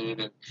natural food.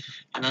 And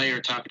I know you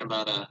were talking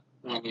about a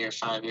 1 year,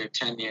 5 year,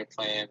 10 year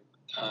plan.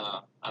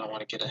 I don't want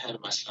to get ahead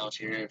of myself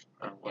here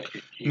or what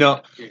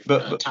No, your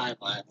but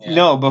timeline. Yeah,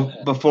 no, go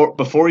but ahead.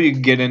 before you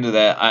get into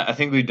that, I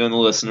think we've done the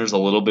listeners a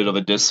little bit of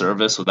a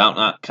disservice without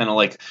not kind of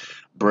like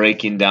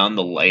breaking down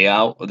the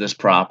layout of this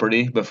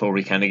property before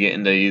we kind of get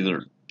into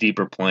either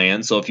deeper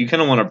plans. So if you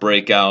kind of want to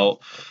break out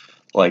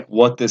like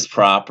what this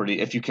property,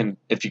 if you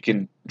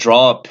can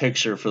draw a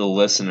picture for the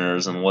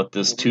listeners and what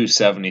this Mm-hmm.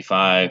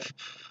 275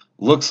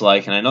 looks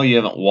like, and I know you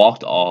haven't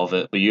walked all of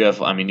it, but you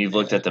have. I mean, you've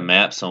looked Yeah. at the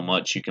map so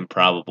much you can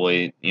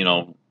probably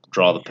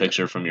draw the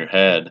picture from your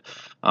head.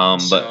 But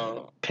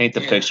So, paint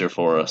the yeah. picture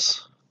for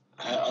us.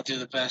 I'll do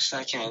the best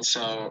I can.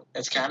 So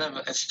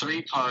it's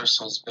three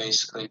parcels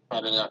basically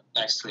butted up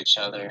next to each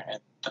other, and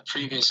the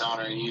previous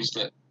owner used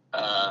it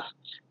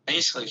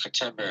basically for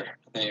timber.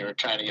 They were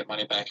trying to get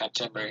money back on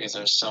timber because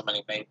there's so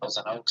many maples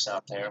and oaks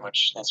out there,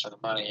 which that's where the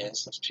money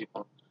is. Those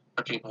people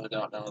for people who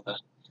don't know the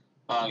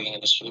logging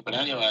industry. But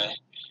anyway,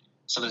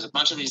 so there's a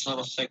bunch of these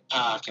little thick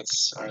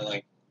pockets or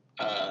like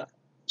uh,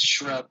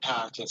 shrub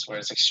pockets where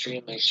it's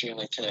extremely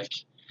thick.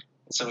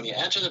 And so when you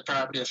enter the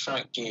property, the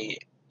front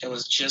gate, it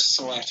was just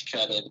select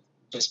cutted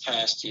this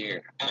past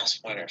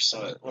winter.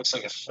 So it looks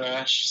like a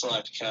fresh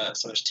select cut.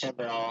 So there's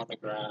timber all on the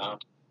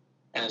ground,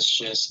 and it's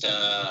just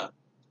a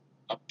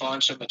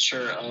bunch of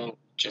mature oak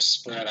just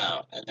spread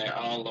out, and they're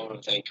all loaded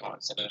with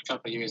acorns. And in a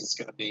couple of years, it's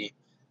going to be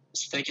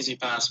as thick as you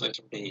possibly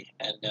can be.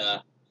 And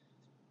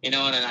in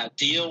an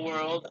ideal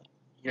world,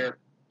 your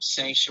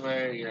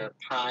sanctuary, your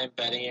prime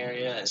bedding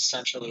area is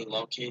centrally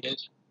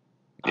located.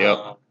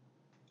 Yep.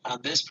 On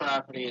this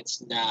property,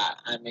 it's not.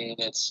 I mean,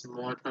 it's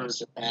more towards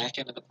the back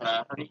end of the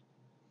property.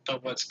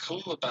 But what's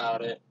cool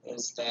about it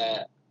is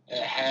that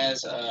it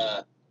has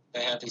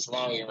they have these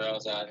logging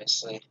roads,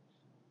 obviously.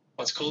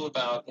 What's cool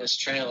about this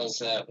trail is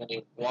that when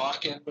you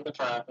walk into the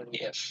property,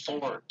 it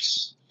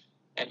forks,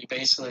 and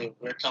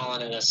we're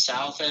calling it a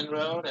south end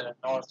road and a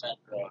north end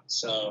road.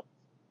 So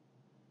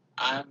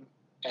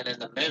and in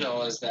the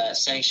middle is that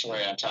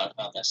sanctuary I'm talking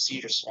about, that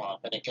cedar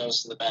swamp, and it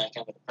goes to the back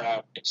end of the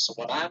property. So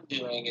what I'm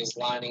doing is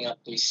lining up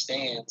these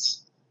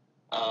stands.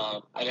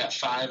 I got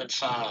 5 and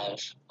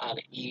 5 on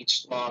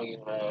each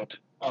logging road,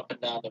 up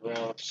and down the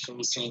road,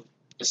 facing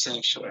the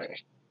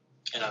sanctuary,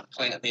 and I'm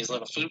planting these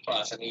little food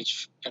plots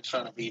in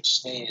front of each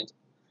stand.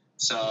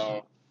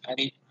 So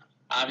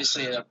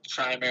obviously the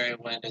primary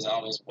wind is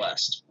always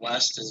west.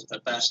 West is the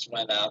best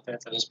wind out there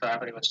for this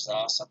property, which is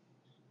awesome.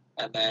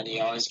 And then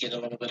you always get a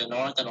little bit of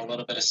north and a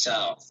little bit of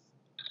south.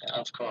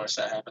 Of course,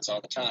 that happens all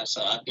the time.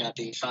 So I've got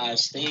the 5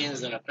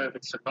 stands that are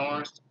perfect for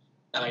north,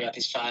 and I got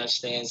these 5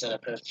 stands that are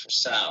perfect for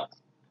south.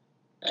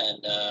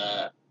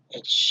 And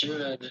it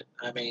should,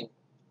 I mean,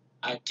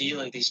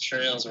 ideally these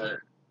trails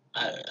were,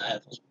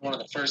 one of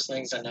the first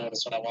things I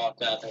noticed when I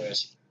walked out there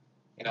is,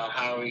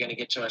 how are we going to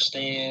get to our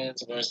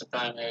stands? Where's the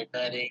primary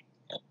bedding?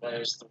 and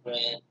where's the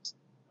wind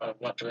or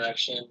what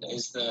direction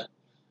is the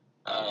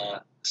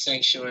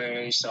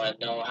sanctuary, so I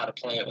know how to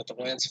play it with the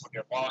wind. So when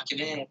you're walking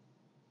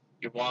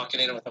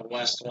in with a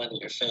west wind in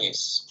your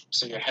face,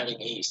 so you're heading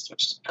east,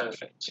 which is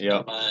perfect.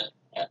 Yeah.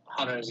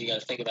 Hunters, you got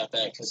to think about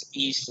that because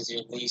east is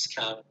your least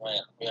common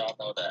wind. We all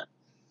know that.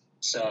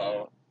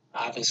 So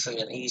obviously,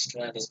 an east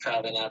wind is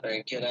probably not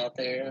very good out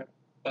there,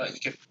 but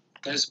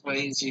there's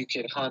ways you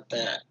could hunt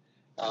that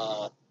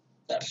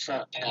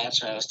front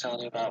patch I was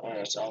telling you about where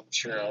it's all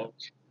mature oak.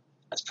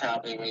 That's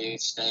probably where you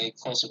stay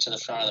closer to the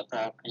front of the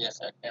property if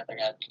it ever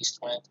got an east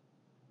wind.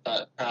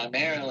 But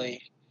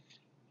primarily,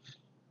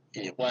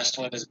 west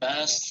wind is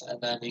best, and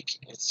then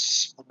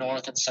it's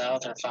north and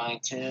south are fine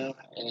too.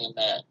 And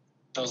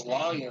those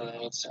logging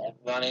roads are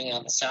running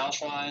on the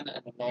south line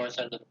and the north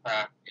end of the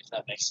property, if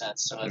that makes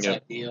sense. So it's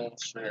ideal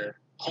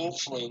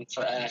hopefully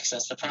for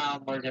access. The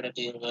problem we're going to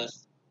deal with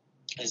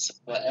is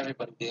what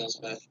everybody deals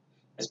with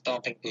is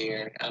bumping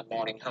deer on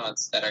morning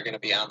hunts that are going to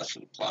be on the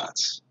food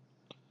plots.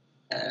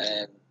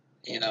 And,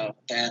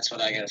 that's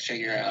what I got to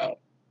figure out.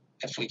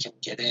 If we can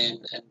get in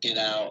and get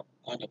out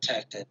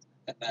undetected,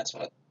 and that's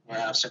where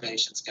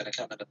observation's going to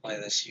come into play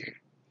this year.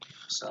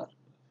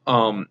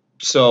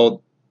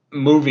 So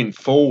moving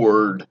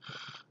forward,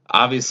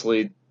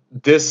 obviously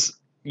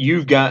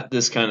you've got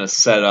this kind of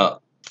set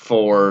up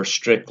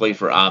strictly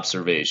for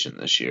observation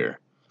this year.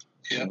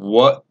 Yep.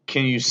 What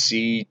can you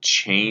see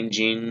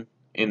changing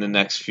in the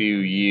next few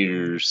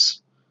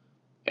years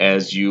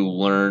as you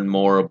learn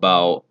more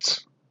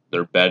about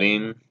their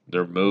bedding,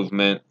 their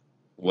movement,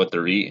 what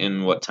they're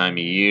eating, what time of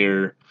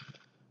year,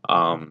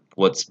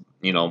 what's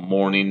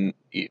morning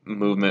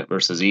movement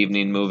versus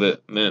evening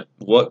movement?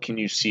 What can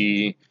you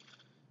see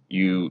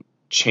you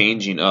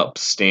changing up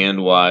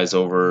stand wise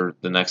over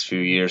the next few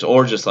years,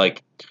 or just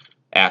like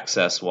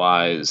access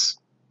wise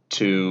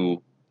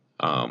to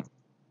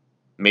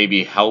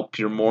maybe help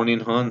your morning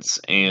hunts,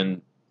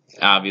 and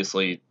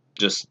obviously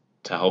just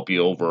to help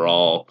you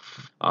overall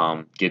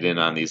get in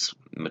on these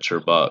mature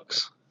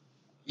bucks?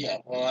 Yeah,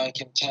 well, I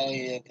can tell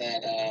you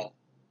that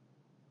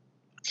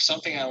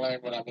something I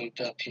learned when I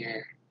moved up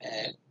here,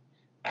 and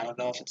I don't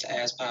know if it's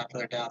as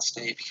popular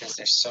downstate because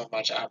there's so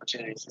much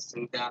opportunity for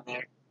food down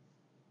there.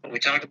 But we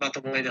talked about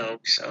the white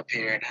oaks up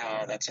here and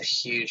how that's a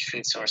huge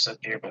food source up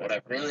here. But what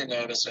I've really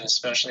noticed, and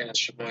especially in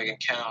Sheboygan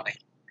County,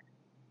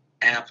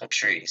 apple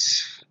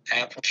trees.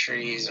 Apple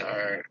trees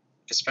are,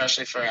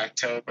 especially for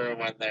October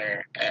when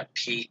they're at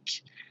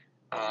peak,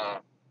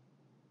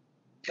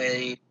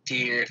 the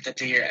deer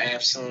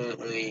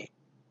absolutely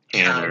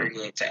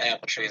congregate to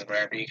apple trees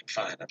wherever you can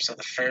find them. So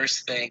the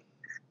first thing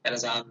that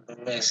is on the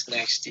list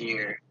next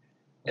year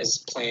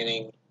is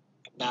planting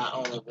not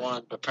only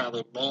one, but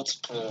probably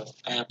multiple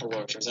apple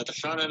orchards. At the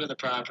front end of the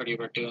property,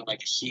 we're doing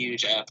like a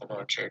huge apple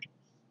orchard.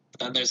 But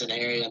then there's an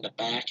area on the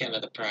back end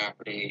of the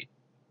property,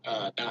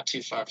 not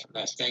too far from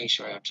that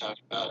sanctuary I'm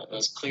talking about. It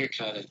was clear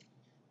cutted,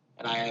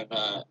 and I have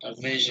a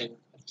vision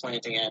of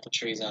planting apple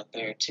trees out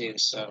there too.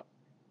 So,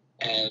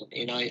 and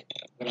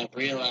what I've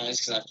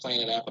realized, because I've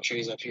planted apple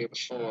trees up here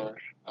before,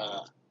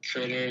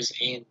 critters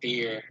and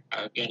deer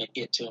are gonna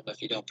get to them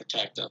if you don't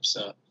protect them.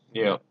 So,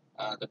 yeah.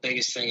 The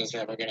biggest thing is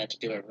that we're going to have to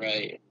do it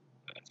right,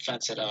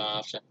 fence it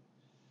off,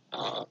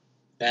 and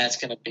that's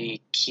going to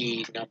be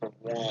key. Number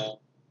one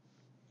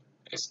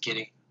is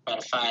getting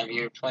about a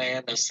 5-year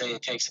plan. They say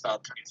it takes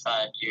about 3 to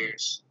 5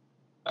 years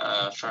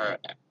for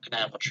an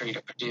apple tree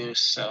to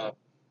produce, so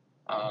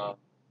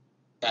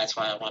that's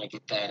why I want to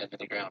get that into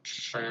the ground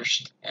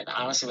first. And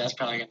honestly, that's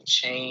probably going to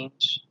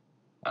change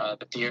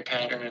the deer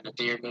pattern and the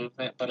deer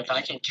movement. But if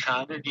I can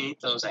congregate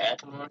those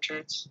apple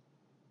orchards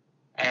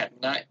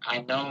at night, I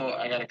know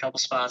I got a couple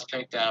spots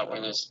picked out where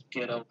there's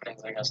good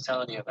openings, like I was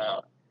telling you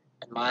about.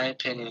 In my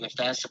opinion, if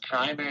that's the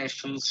primary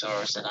food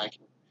source, and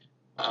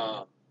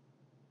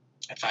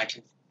if I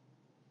can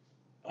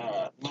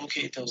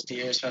locate those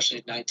deer, especially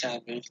at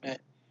nighttime movement,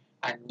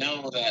 I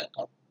know that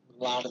a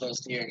lot of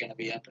those deer are going to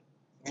be up.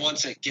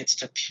 Once it gets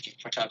to peak,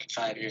 we're talking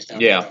 5 years down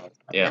the road.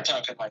 Yeah. We're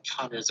talking like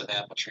hundreds of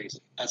apple trees.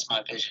 That's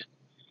my vision.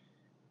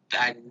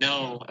 I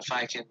know if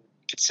I can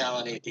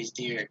consolidate these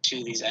deer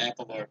to these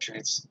apple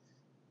orchards,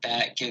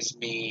 that gives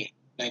you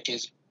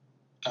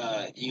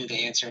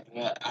the answer of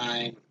what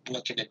I'm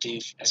looking to do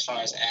as far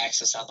as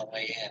access on the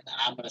way in.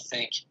 I'm going to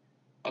think,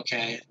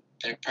 okay,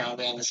 they're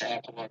probably on this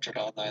apple orchard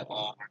all night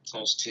long or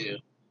close to,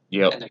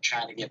 and they're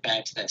trying to get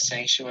back to that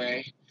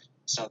sanctuary.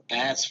 So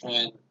that's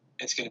when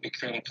it's going to be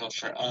critical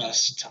for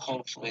us to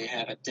hopefully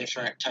have a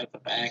different type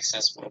of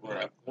access where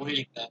we're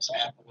avoiding those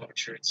apple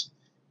orchards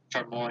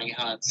for morning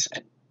hunts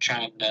and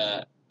trying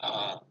to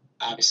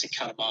obviously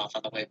cut them off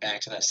on the way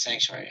back to that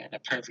sanctuary. In a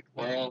perfect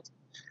world,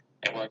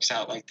 it works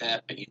out like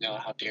that, but you know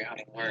how deer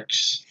hunting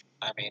works.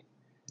 I mean,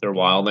 they're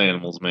wild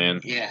animals,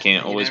 man. Yeah,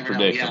 Can't always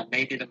predict them.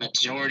 Maybe the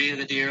majority of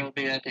the deer will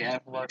be at the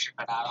apple orchard,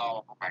 but not all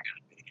of them are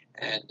going to be.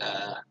 And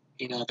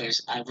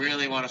I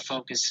really want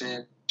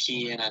to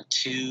key in on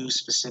 2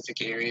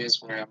 specific areas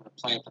where I'm going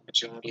to plant the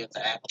majority of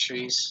the apple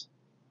trees.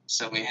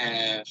 So we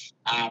have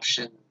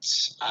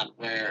options on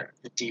where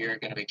the deer are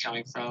going to be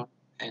coming from,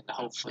 and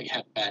hopefully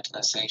head back to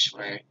that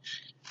sanctuary.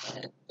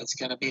 And it's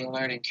going to be a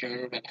learning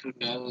curve, and who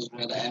knows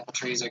where the apple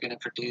trees are going to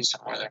produce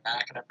and where they're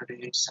not going to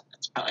produce. And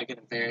it's probably going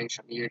to vary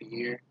from year to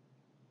year.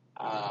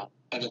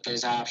 But if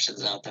there's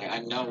options out there, I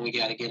know we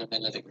got to get them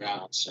into the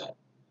ground. So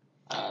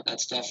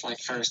that's definitely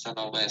first on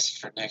the list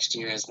for next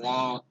year,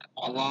 along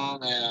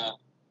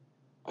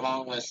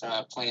with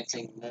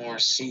planting more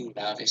seed,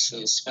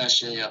 obviously,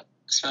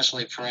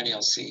 especially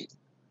perennial seed,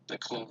 the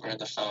clover and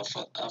the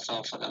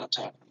alfalfa that I'm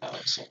talking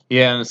about. So.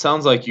 Yeah, and it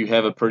sounds like you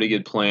have a pretty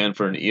good plan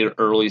for an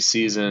early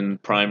season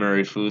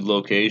primary food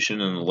location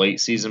and a late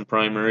season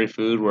primary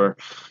food where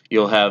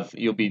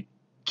you'll be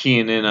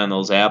keying in on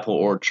those apple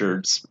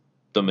orchards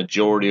the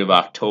majority of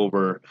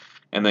October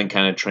and then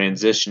kind of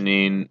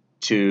transitioning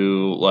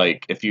to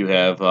like if you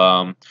have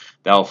the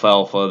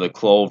alfalfa, the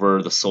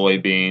clover, the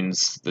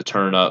soybeans, the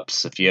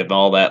turnips, if you have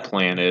all that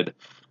planted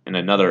in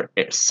another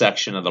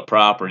section of the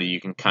property,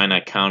 you can kind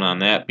of count on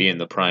that being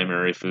the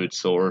primary food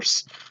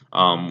source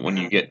when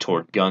you get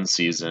toward gun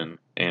season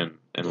and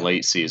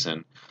late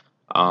season.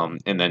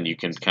 And then you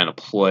can kind of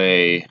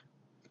play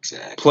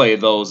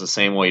those the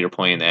same way you're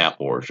playing the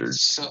apple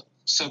orchards.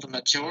 So the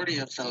majority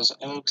of those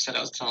oaks that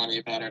I was telling you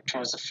about are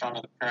towards the front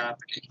of the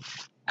property.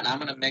 And I'm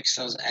going to mix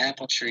those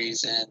apple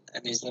trees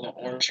in these little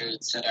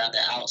orchards that are on the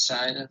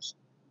outside of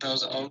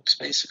those oaks,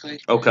 basically.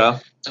 Okay.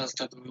 So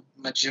the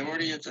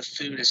majority of the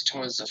food is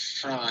towards the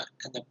front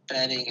and the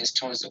bedding is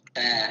towards the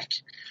back.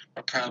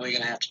 We're probably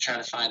going to have to try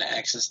to find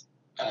access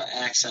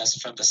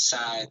from the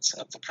sides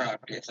of the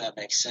property, if that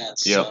makes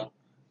sense. Yep. So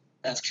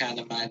that's kind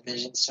of my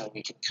vision, so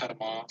we can cut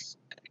them off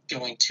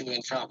going to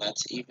and from.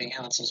 That's evening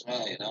hunts as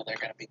well. They're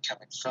going to be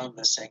coming from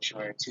the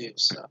sanctuary too.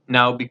 So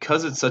now,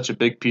 because it's such a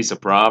big piece of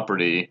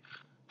property,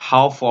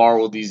 how far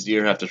will these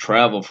deer have to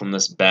travel from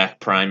this back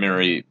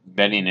primary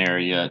bedding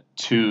area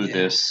to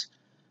this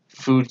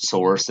food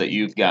source that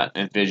you've got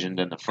envisioned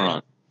in the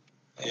front?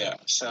 Yeah.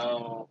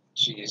 So,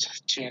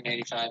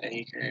 285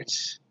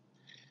 acres.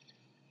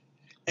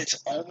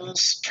 It's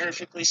almost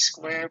perfectly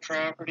square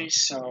property,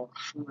 so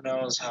who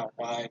knows how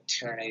wide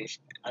 280.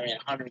 I mean,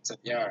 hundreds of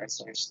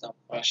yards. There's no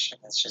question.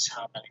 It's just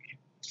how many.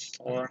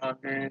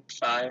 400,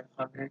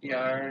 500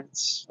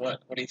 yards.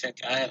 What do you think?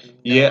 I have no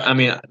idea. I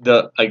mean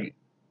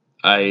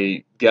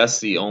I guess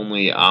the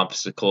only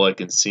obstacle I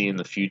can see in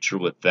the future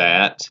with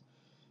that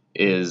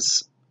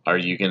is, are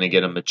you going to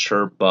get a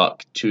mature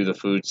buck to the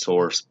food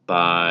source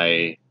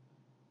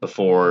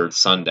before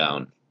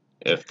sundown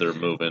if they're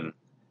moving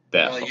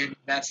that far?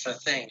 That's the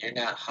thing. You're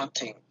not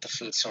hunting the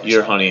food source.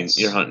 You're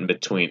hunting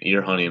between.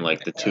 You're hunting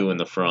like the to and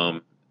the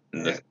from.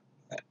 I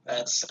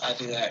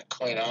do that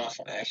quite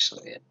often,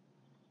 actually.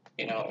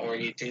 Or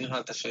you do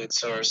hunt the food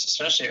source,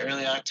 especially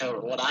early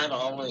October. What I've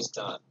always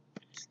done,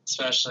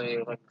 especially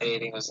when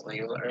baiting was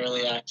legal,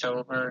 early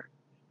October,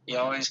 you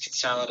always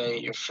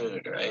consolidate your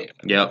food, right?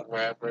 Yep.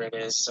 Wherever it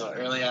is. So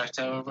early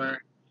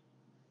October,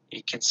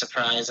 you can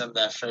surprise them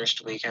that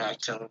first week of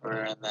October,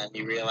 and then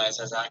you realize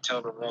as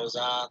October rolls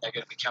on, they're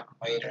going to be coming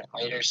later and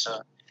later.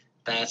 So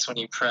that's when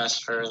you press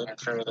further and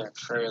further and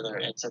further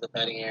into the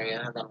bedding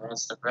area. And then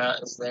once the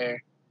rut is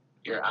there,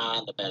 you're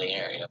on the bedding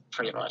area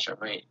pretty much, or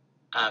right,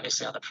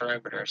 obviously on the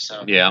perimeter.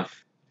 So yeah,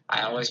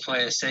 I always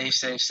play it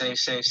safe. And as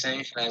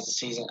the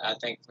season, I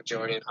think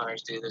majority of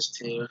hunters do this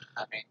too.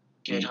 I mean,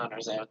 good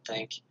hunters, I would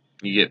think.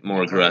 You get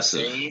more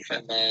aggressive. Safe,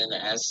 and then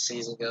as the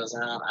season goes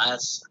on,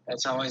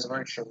 it's always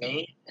worked for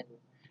me, and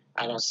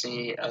I don't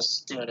see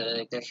us doing it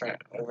any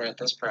different over at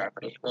this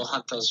property. We'll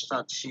hunt those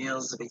front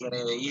fields at the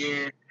beginning of the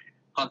year,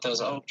 hunt those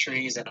oak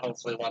trees, and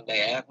hopefully one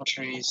day apple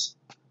trees.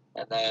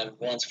 And then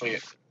once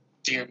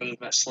deer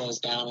movement slows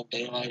down in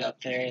daylight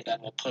up there, then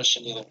we'll push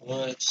into the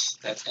woods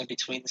that's in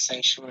between the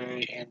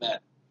sanctuary and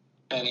that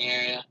bedding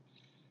area.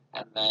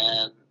 And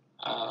then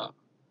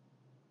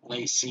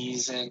late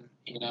season,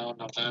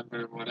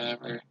 November,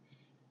 whatever.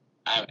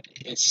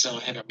 It's so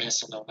hit or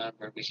miss in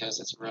November because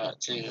it's rut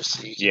too,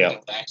 so you can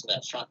go back to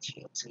that front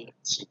field too and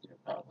see deer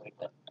probably.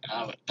 But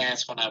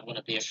that's when I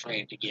wouldn't be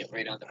afraid to get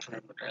right on the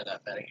perimeter of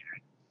that bedding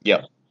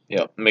area.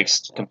 Yep,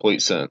 makes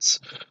complete sense.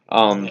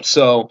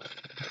 So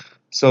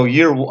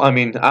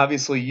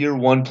obviously year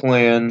one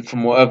plan,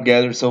 from what I've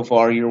gathered so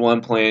far, year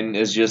one plan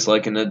is just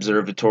like an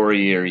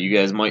observatory year. You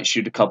guys might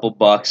shoot a couple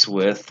bucks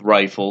with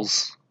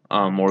rifles,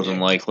 more than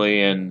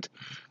likely, and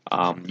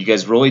you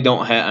guys really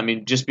don't have,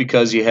 just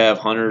because you have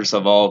hunters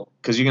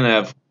because you're going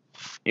to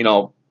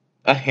have,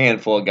 a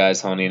handful of guys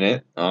hunting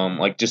it,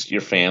 like just your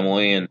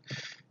family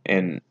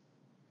and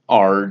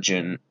Arj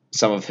and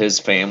some of his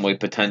family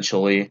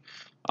potentially.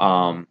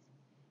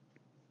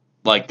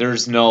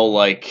 There's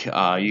no,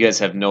 you guys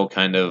have no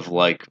kind of,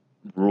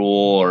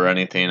 rule or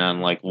anything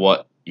on,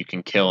 what you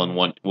can kill and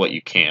what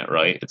you can't,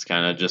 right? It's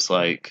kind of just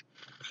like...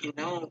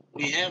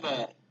 we have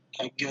a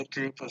good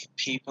group of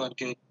people, a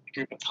good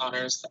group of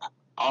hunters.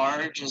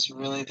 Arj is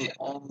really the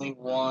only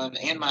one,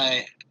 and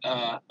my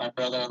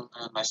brother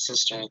and my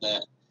sister,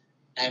 that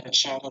haven't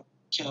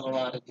killed a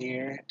lot of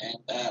deer, and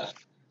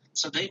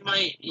So they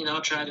might,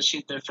 try to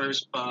shoot their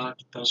first buck.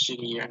 They'll shoot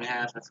a year and a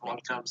half if one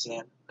comes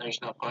in.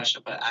 There's no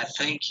question. But I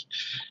think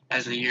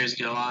as the years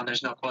go on,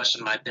 there's no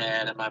question my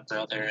dad and my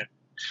brother and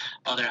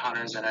other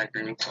hunters in our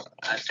group,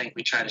 I think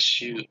we try to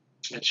shoot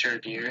mature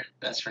deer.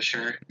 That's for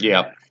sure.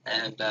 Yeah.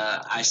 And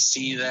I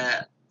see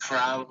that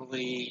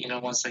probably,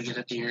 once they get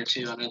a deer or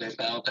two under their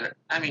belt.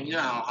 You know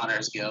how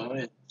hunters go.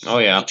 Oh,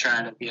 yeah.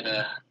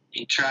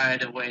 You try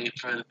to wait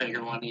for the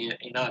bigger one.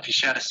 If you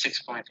shot a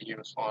 6-point the year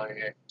before,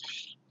 you're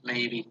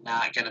maybe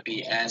not going to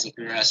be as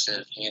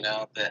aggressive,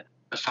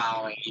 the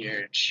following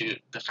year and shoot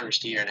the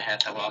first year and a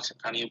half that walks in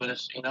front of you. But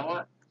if, you know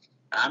what,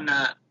 I'm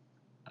not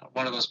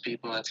one of those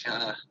people that's going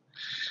to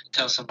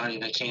tell somebody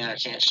they can or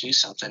can't shoot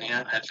something.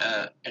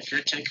 If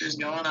your ticker's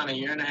going on a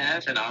year and a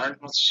half and ours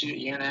wants to shoot a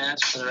year and a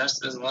half for the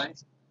rest of his life,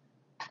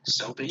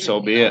 so be it. So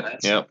be it.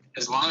 Yep.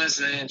 As long as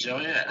they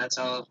enjoy it, that's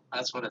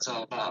what it's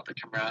all about, the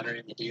camaraderie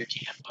in the deer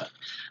camp. But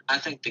I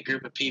think the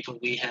group of people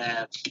we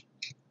have,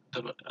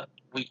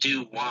 we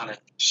do want to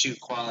shoot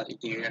quality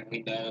deer, and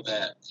we know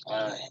that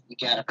you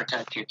got to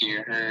protect your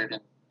deer herd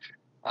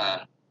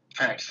and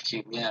practice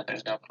keeping. Yeah,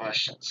 there's no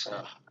question.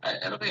 So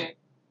it'll be,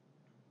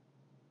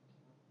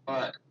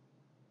 but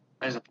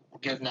there's a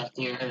good enough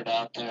deer herd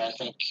out there. I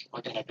think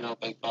we're gonna grow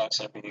big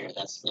bucks every year.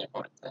 That's the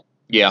important thing.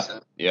 Yeah.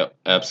 So. Yep.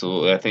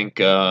 Absolutely. I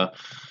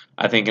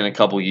think in a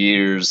couple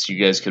years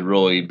you guys could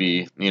really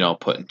be,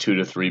 putting 2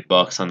 to 3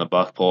 bucks on the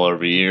buck pole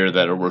every year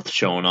that are worth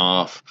showing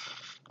off.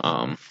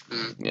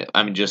 Yeah,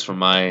 just from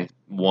my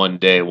one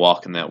day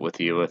walking that with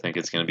you, I think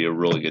it's going to be a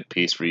really good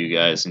piece for you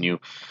guys, and you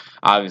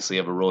obviously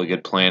have a really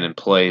good plan in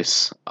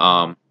place.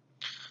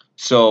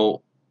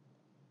 So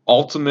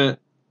ultimate,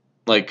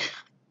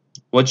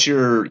 what's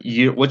your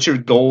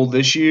goal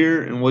this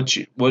year, and what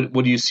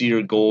do you see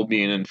your goal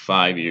being in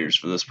 5 years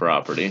for this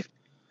property?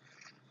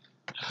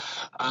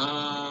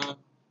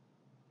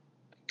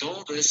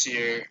 Goal this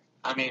year,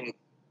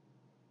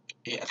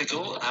 the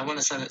goal, I want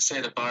to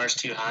say the bar is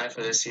too high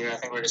for this year. I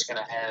think we're just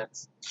going to have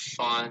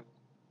fun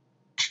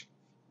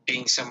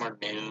being somewhere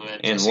new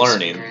and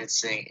learning.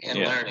 Experiencing and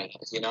learning.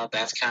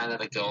 That's kind of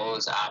the goal,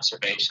 is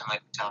observation,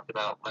 like we talked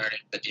about, learning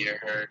the deer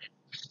herd,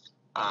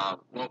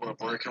 what we're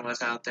working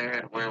with out there,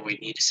 and where we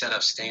need to set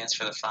up stands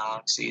for the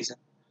following season.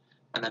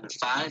 And then in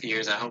 5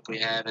 years, I hope we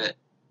have it,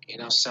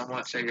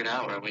 somewhat figured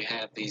out, where we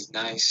have these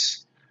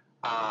nice,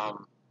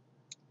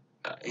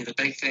 the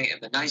big thing,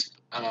 the nice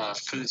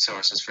food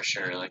sources for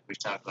sure, like we've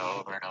talked about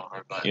over and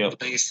over. But the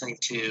biggest thing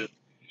too,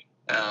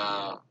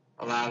 a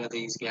lot of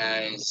these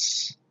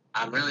guys,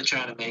 I'm really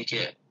trying to make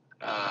it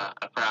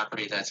a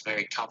property that's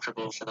very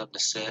comfortable for them to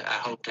sit. I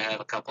hope to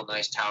have a couple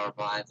nice tower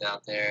blinds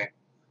out there.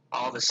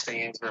 All the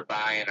stands we're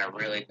buying are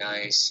really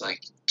nice,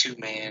 like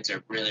 2-mans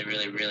are really,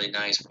 really, really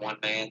nice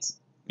 1-mans.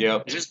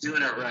 Yep. Just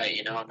doing it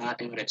right, I'm not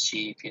doing it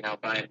cheap,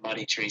 buying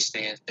muddy tree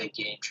stands, big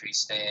game tree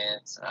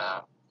stands,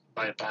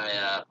 might buy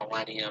a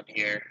Millennium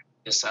here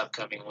this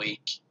upcoming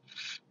week,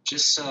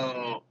 just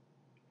so,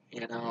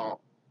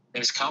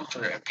 there's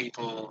comfort and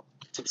people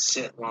to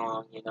sit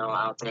long,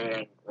 out there,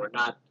 and we're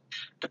not,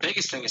 the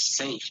biggest thing is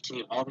safe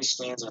too. All these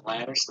stands are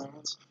ladder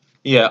stands.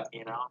 Yeah.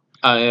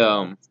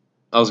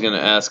 I was going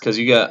to ask, because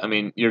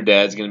your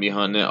dad's going to be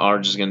hunting it,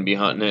 ours is going to be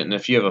hunting it, and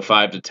if you have a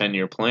 5 to 10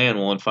 year plan,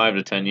 well, in 5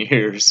 to 10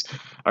 years,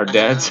 our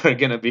dads are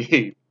going to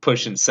be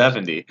pushing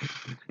 70,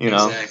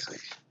 Exactly.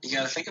 You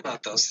got to think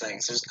about those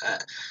things.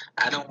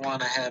 I don't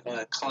want to have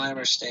a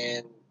climber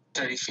stand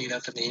 30 feet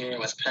up in the air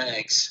with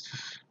pegs,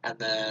 and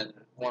then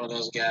one of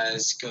those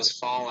guys goes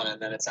falling,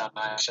 and then it's on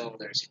my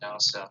shoulders,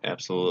 so.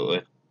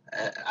 Absolutely.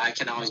 I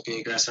can always be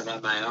aggressive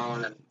on my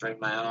own and bring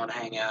my own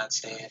hangout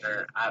stand,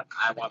 or I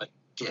want to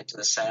get to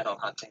the saddle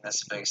hunting.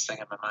 That's the biggest thing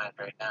in my mind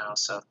right now.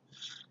 So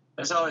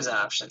there's always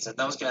options, and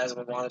those guys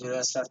will want to do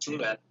that stuff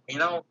too.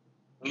 And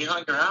we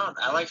hunt ground.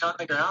 I like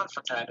hunting the ground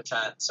from time to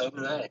time. So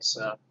do they.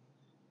 So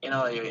you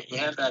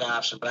have that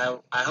option.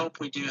 But I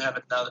hope we do have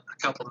a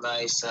couple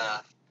nice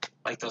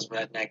like those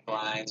redneck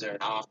blinds, or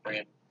an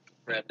off-brand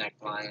redneck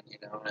blind.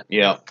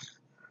 And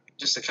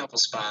just a couple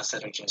spots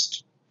that are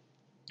just.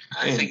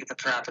 I think the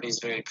property is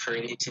very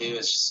pretty too.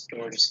 It's just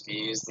gorgeous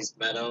views. These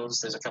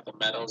meadows. There's a couple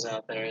meadows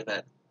out there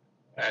that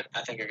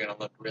I think are going to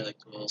look really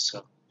cool.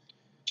 So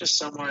just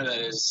somewhere that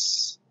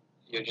is,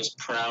 you're just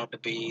proud to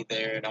be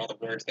there, and all the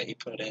work that you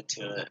put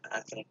into it.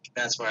 I think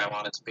that's where I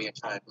want it to be in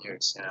 5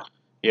 years.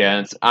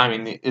 Yeah,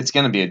 it's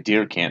going to be a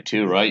deer camp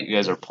too, right? You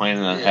guys are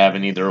planning on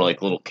having either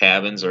like little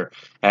cabins or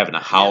having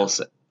a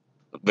house.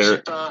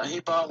 Yeah.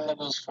 He bought one of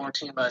those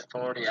 14 by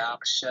 40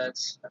 Amish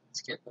sheds.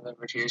 It's getting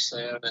delivered here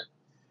soon,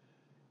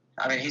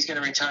 and he's going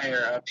to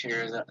retire up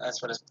here.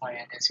 That's what his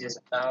plan is. He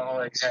doesn't know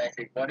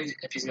exactly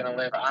if he's going to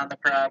live on the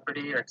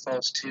property or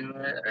close to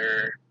it,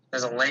 or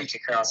there's a lake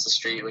across the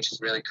street, which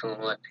is really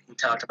cool. And he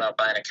talked about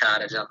buying a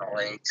cottage on the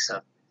lake, so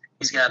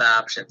he's got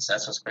options.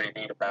 That's what's pretty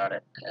neat about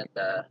it.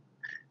 And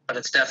but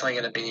it's definitely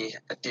going to be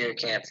a deer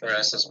camp for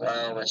us as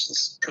well, which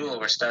is cool.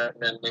 We're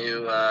starting a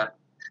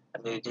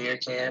new deer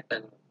camp,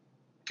 and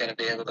going to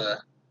be able to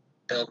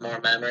build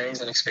more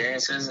memories and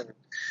experiences, and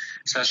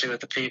especially with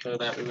the people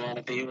that we want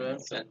to be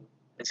with. And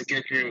it's a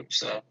good group,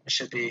 so it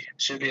should be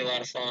a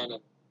lot of fun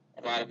and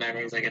a lot of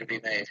memories are going to be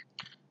made.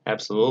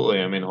 Absolutely.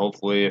 I mean,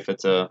 hopefully, if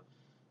it's a,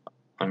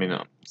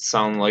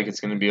 sound like it's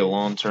going to be a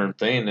long-term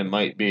thing. It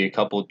might be a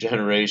couple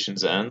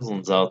generations of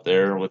Enslins out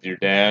there with your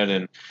dad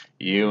and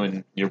you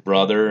and your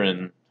brother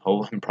and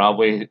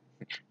probably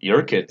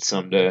your kids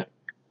someday.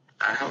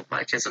 I hope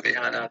my kids will be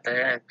out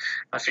there, and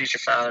my future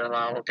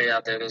father-in-law will be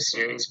out there this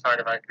year. He's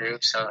part of our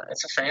group, so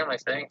it's a family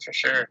thing for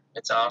sure.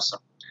 It's awesome,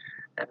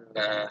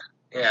 and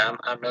yeah,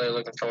 I'm really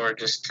looking forward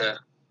just to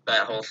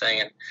that whole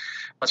thing. And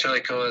what's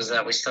really cool is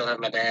that we still have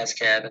my dad's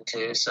cabin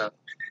too, so.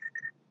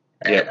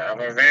 Yep. And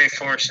we're very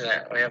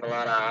fortunate. We have a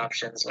lot of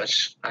options,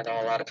 which I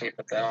know a lot of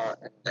people don't,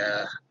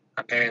 and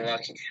I'm very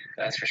lucky.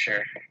 That's for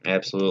sure.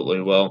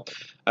 Absolutely. Well,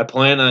 I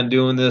plan on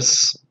doing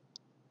this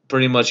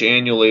pretty much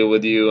annually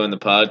with you on the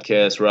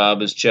podcast.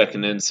 Rob is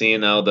checking in,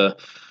 seeing how the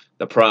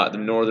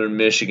Northern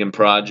Michigan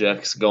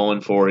project's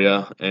going for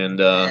you, and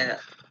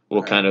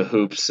what kind of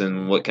hoops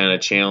and what kind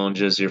of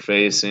challenges you're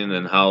facing,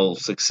 and how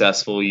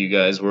successful you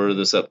guys were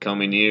this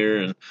upcoming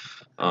year. And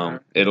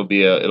it'll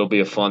be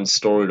a fun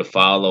story to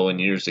follow in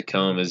years to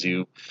come as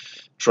you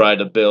try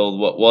to build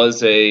what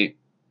was a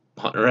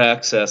hunter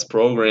access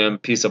program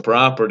piece of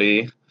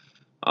property,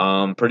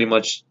 pretty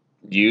much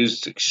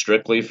used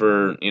strictly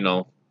for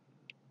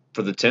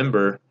for the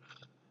timber,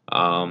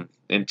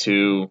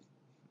 into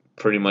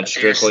pretty much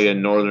strictly a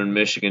Northern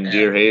Michigan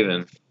deer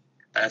haven.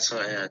 That's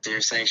what deer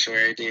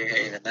sanctuary, deer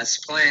haven. That's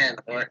the plan.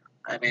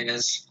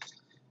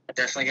 I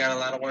definitely got a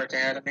lot of work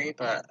ahead of me,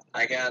 but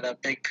I got a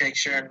big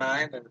picture in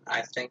mind, and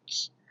I think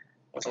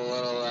with a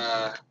little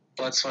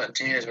blood, sweat, and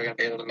tears, we're going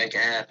to be able to make it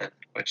happen,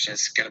 which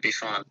is going to be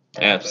fun.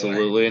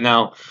 Absolutely.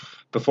 Now,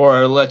 before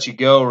I let you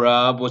go,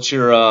 Rob, what's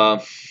your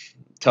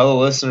tell the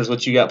listeners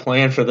what you got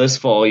planned for this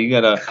fall? You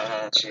got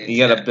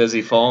a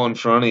busy fall in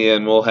front of you,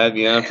 and we'll have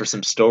you on for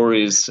some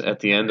stories at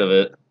the end of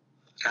it.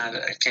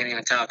 I can't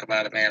even talk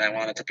about it, man. I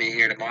want it to be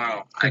here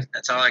tomorrow.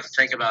 That's all I can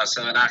think about.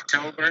 So in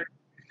October,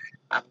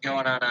 I'm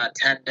going on a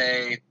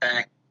 10-day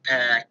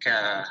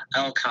backpack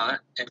elk hunt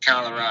in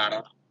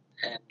Colorado,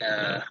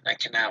 and I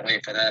cannot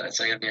wait for that. It's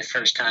going to be a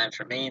first time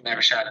for me.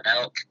 Never shot an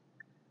elk.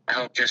 I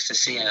hope just to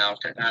see an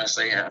elk. And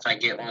honestly, if I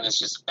get one, it's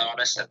just a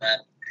bonus. And then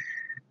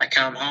I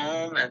come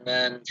home, and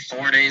then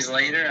 4 days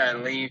later, I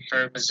leave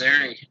for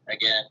Missouri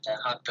again to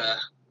hunt the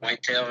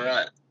whitetail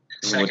rut.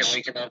 Second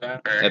week of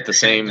November. At the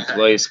same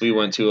place we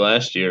went to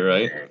last year,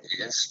 right?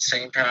 It's the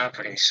same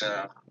property,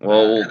 so.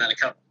 And then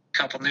a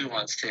couple new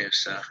ones too,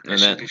 so it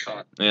should be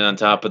fun. And on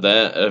top of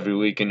that, every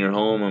week in your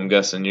home, I'm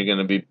guessing you're going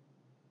to be,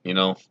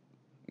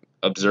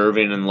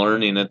 observing and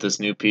learning at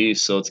this new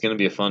piece, so it's going to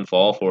be a fun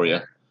fall for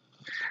you.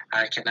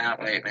 I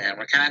cannot wait, man.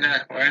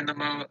 We're in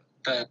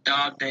the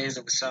dog days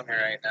of the summer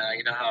right now.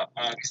 You know how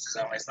August is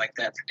always like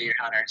that for deer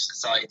hunters.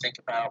 That's all you think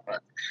about,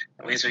 but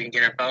at least we can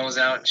get our bows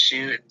out and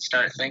shoot and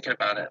start thinking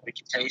about it. We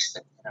can taste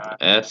it.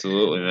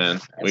 Absolutely, man.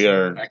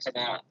 I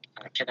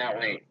cannot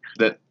wait.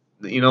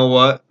 You know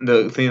what?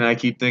 The thing I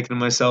keep thinking to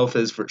myself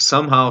is, for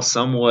somehow,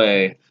 some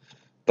way,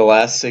 the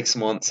last 6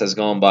 months has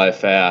gone by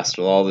fast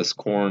with all this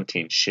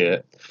quarantine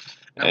shit.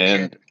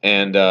 And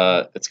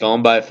it's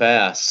gone by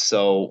fast.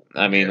 So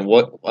I mean,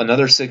 what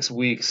another 6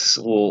 weeks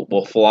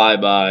will fly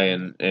by,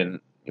 and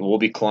we'll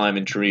be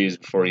climbing trees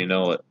before you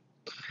know it.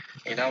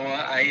 You know what?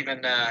 I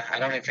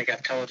don't even think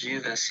I've told you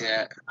this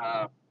yet.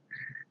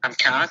 I'm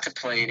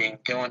contemplating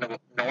going to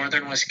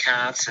northern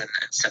Wisconsin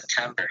in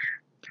September.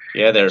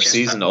 Yeah, their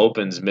season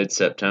opens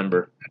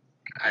mid-September.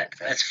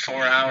 That's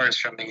 4 hours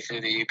from me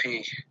through the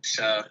UP.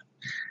 So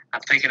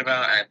I'm thinking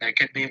about there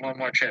could be one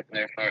more trip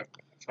there for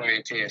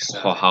you too.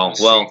 So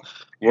well,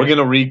 we're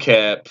gonna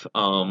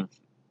recap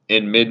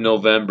in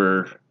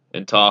mid-November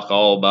and talk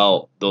all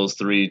about those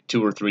 2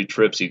 or 3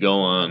 trips you go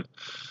on.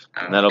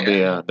 And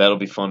that'll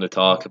be fun to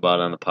talk about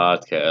on the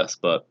podcast.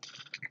 But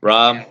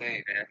Rob,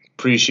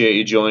 appreciate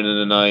you joining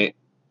tonight.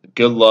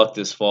 Good luck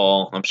this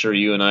fall. I'm sure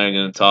you and I are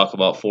going to talk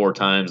about 4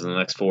 times in the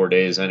next 4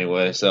 days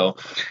anyway. So,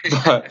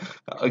 but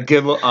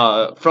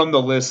from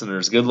the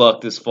listeners, good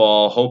luck this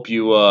fall. Hope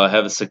you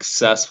have a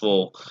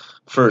successful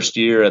first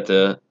year at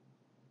the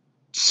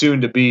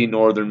soon-to-be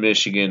Northern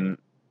Michigan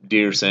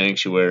Deer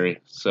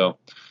Sanctuary. So,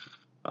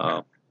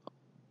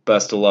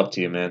 best of luck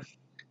to you, man.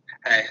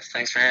 Hey,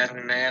 thanks for having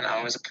me, man.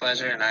 Always a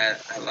pleasure, and I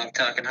love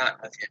talking hunting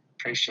with you.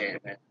 Appreciate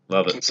it, man.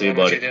 Love it. See you,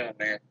 buddy. What you're doing,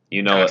 man.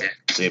 You know it.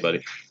 See you,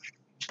 buddy.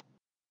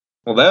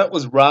 Well, that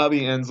was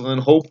Robbie Enslin.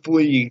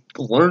 Hopefully you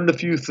learned a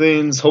few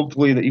things.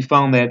 Hopefully that you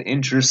found that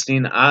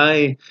interesting.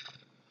 I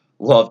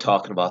love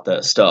talking about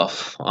that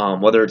stuff,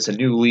 whether it's a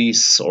new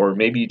lease or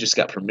maybe you just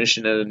got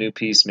permission at a new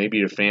piece, maybe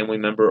your family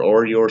member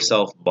or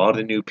yourself bought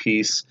a new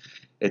piece.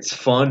 It's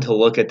fun to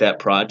look at that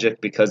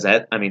project because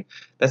that's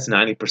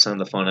 90% of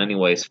the fun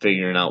anyways,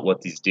 figuring out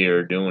what these deer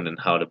are doing and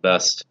how to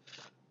best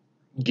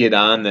get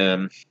on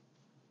them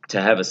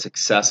to have a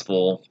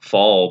successful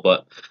fall.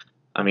 But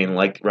I mean,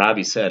 like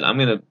Robbie said,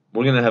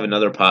 we're gonna have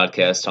another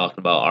podcast talking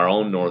about our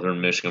own Northern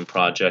Michigan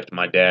project.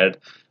 My dad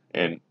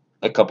and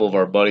a couple of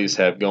our buddies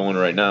have going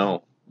right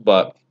now,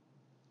 but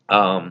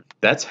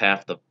that's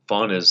half the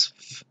fun is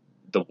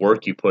the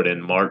work you put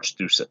in March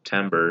through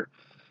September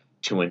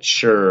to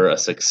ensure a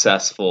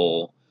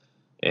successful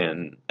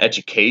and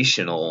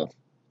educational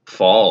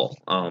fall.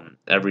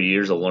 Every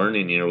year's a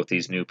learning year with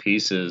these new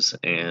pieces,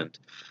 and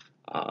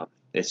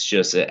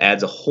it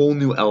adds a whole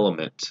new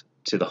element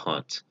to the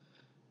hunt.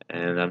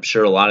 And I'm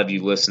sure a lot of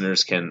you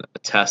listeners can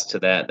attest to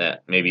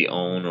that maybe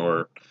own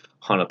or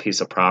hunt a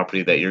piece of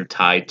property that you're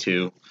tied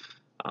to.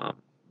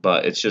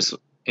 But it's just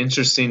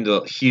interesting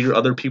to hear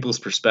other people's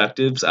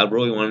perspectives. I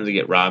really wanted to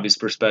get Robbie's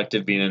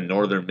perspective being in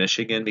northern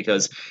Michigan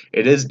because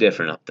it is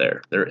different up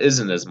there. There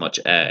isn't as much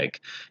ag.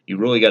 You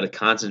really got to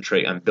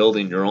concentrate on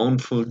building your own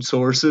food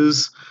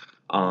sources.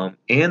 And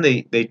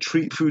they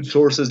treat food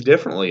sources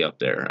differently up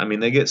there. I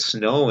mean, they get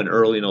snow in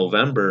early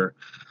November,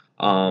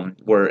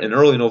 where in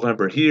early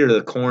November here,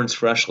 the corn's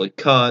freshly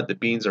cut, the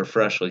beans are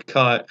freshly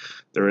cut,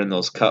 they're in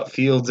those cut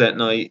fields at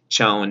night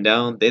chowing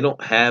down. They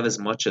don't have as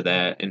much of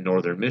that in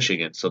northern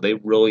Michigan, so they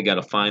really got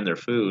to find their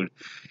food.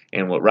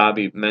 And what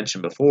Robbie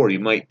mentioned before, you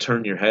might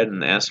turn your head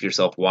and ask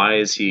yourself, why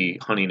is he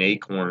hunting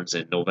acorns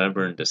in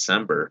November and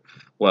December?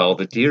 Well,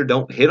 the deer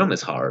don't hit them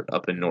as hard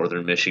up in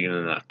northern Michigan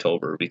in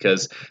October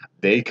because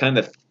they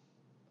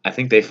I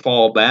think they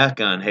fall back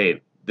on,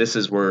 hey, this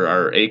is where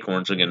our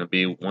acorns are going to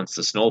be once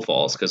the snow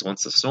falls, because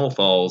once the snow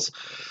falls,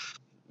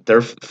 their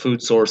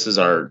food sources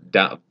are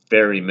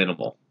very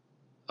minimal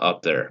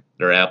up there.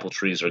 Their apple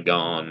trees are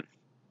gone.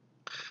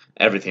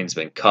 Everything's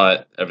been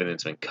cut.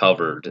 Everything's been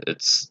covered.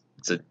 It's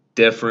a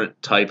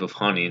different type of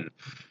hunting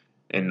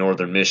in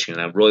northern Michigan.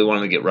 I really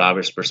wanted to get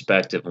Robert's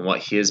perspective on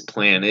what his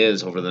plan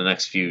is over the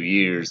next few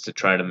years to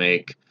try to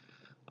make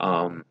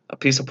a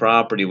piece of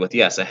property with,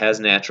 yes, it has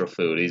natural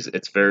food.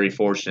 It's very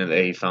fortunate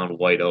that he found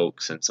white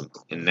oaks and some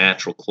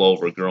natural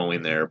clover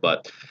growing there,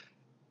 but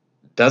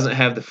doesn't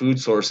have the food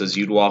sources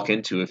you'd walk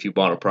into if you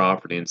bought a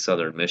property in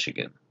southern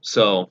Michigan,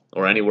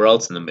 or anywhere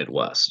else in the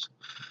Midwest.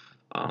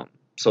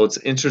 So it's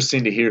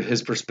interesting to hear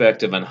his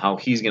perspective on how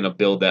he's going to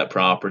build that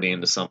property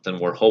into something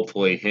where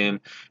hopefully him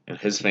and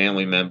his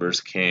family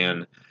members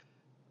can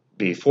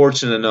be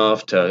fortunate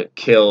enough to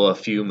kill a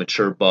few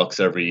mature bucks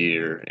every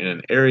year in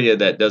an area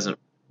that isn't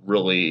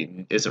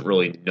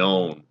really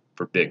known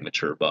for big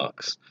mature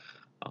bucks.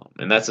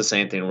 And that's the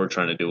same thing we're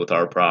trying to do with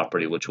our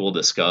property, which we'll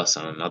discuss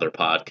on another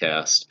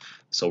podcast.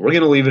 So we're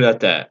going to leave it at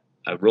that.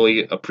 I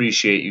really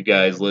appreciate you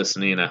guys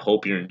listening. I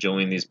hope you're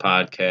enjoying these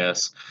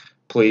podcasts.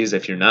 Please,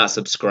 if you're not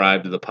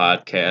subscribed to the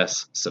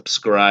podcast,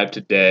 subscribe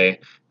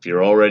today. If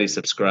you're already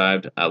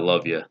subscribed, I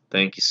love you.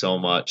 Thank you so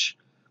much.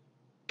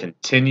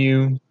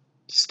 Continue,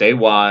 stay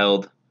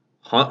wild,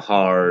 hunt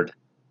hard.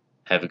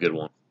 Have a good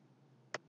one.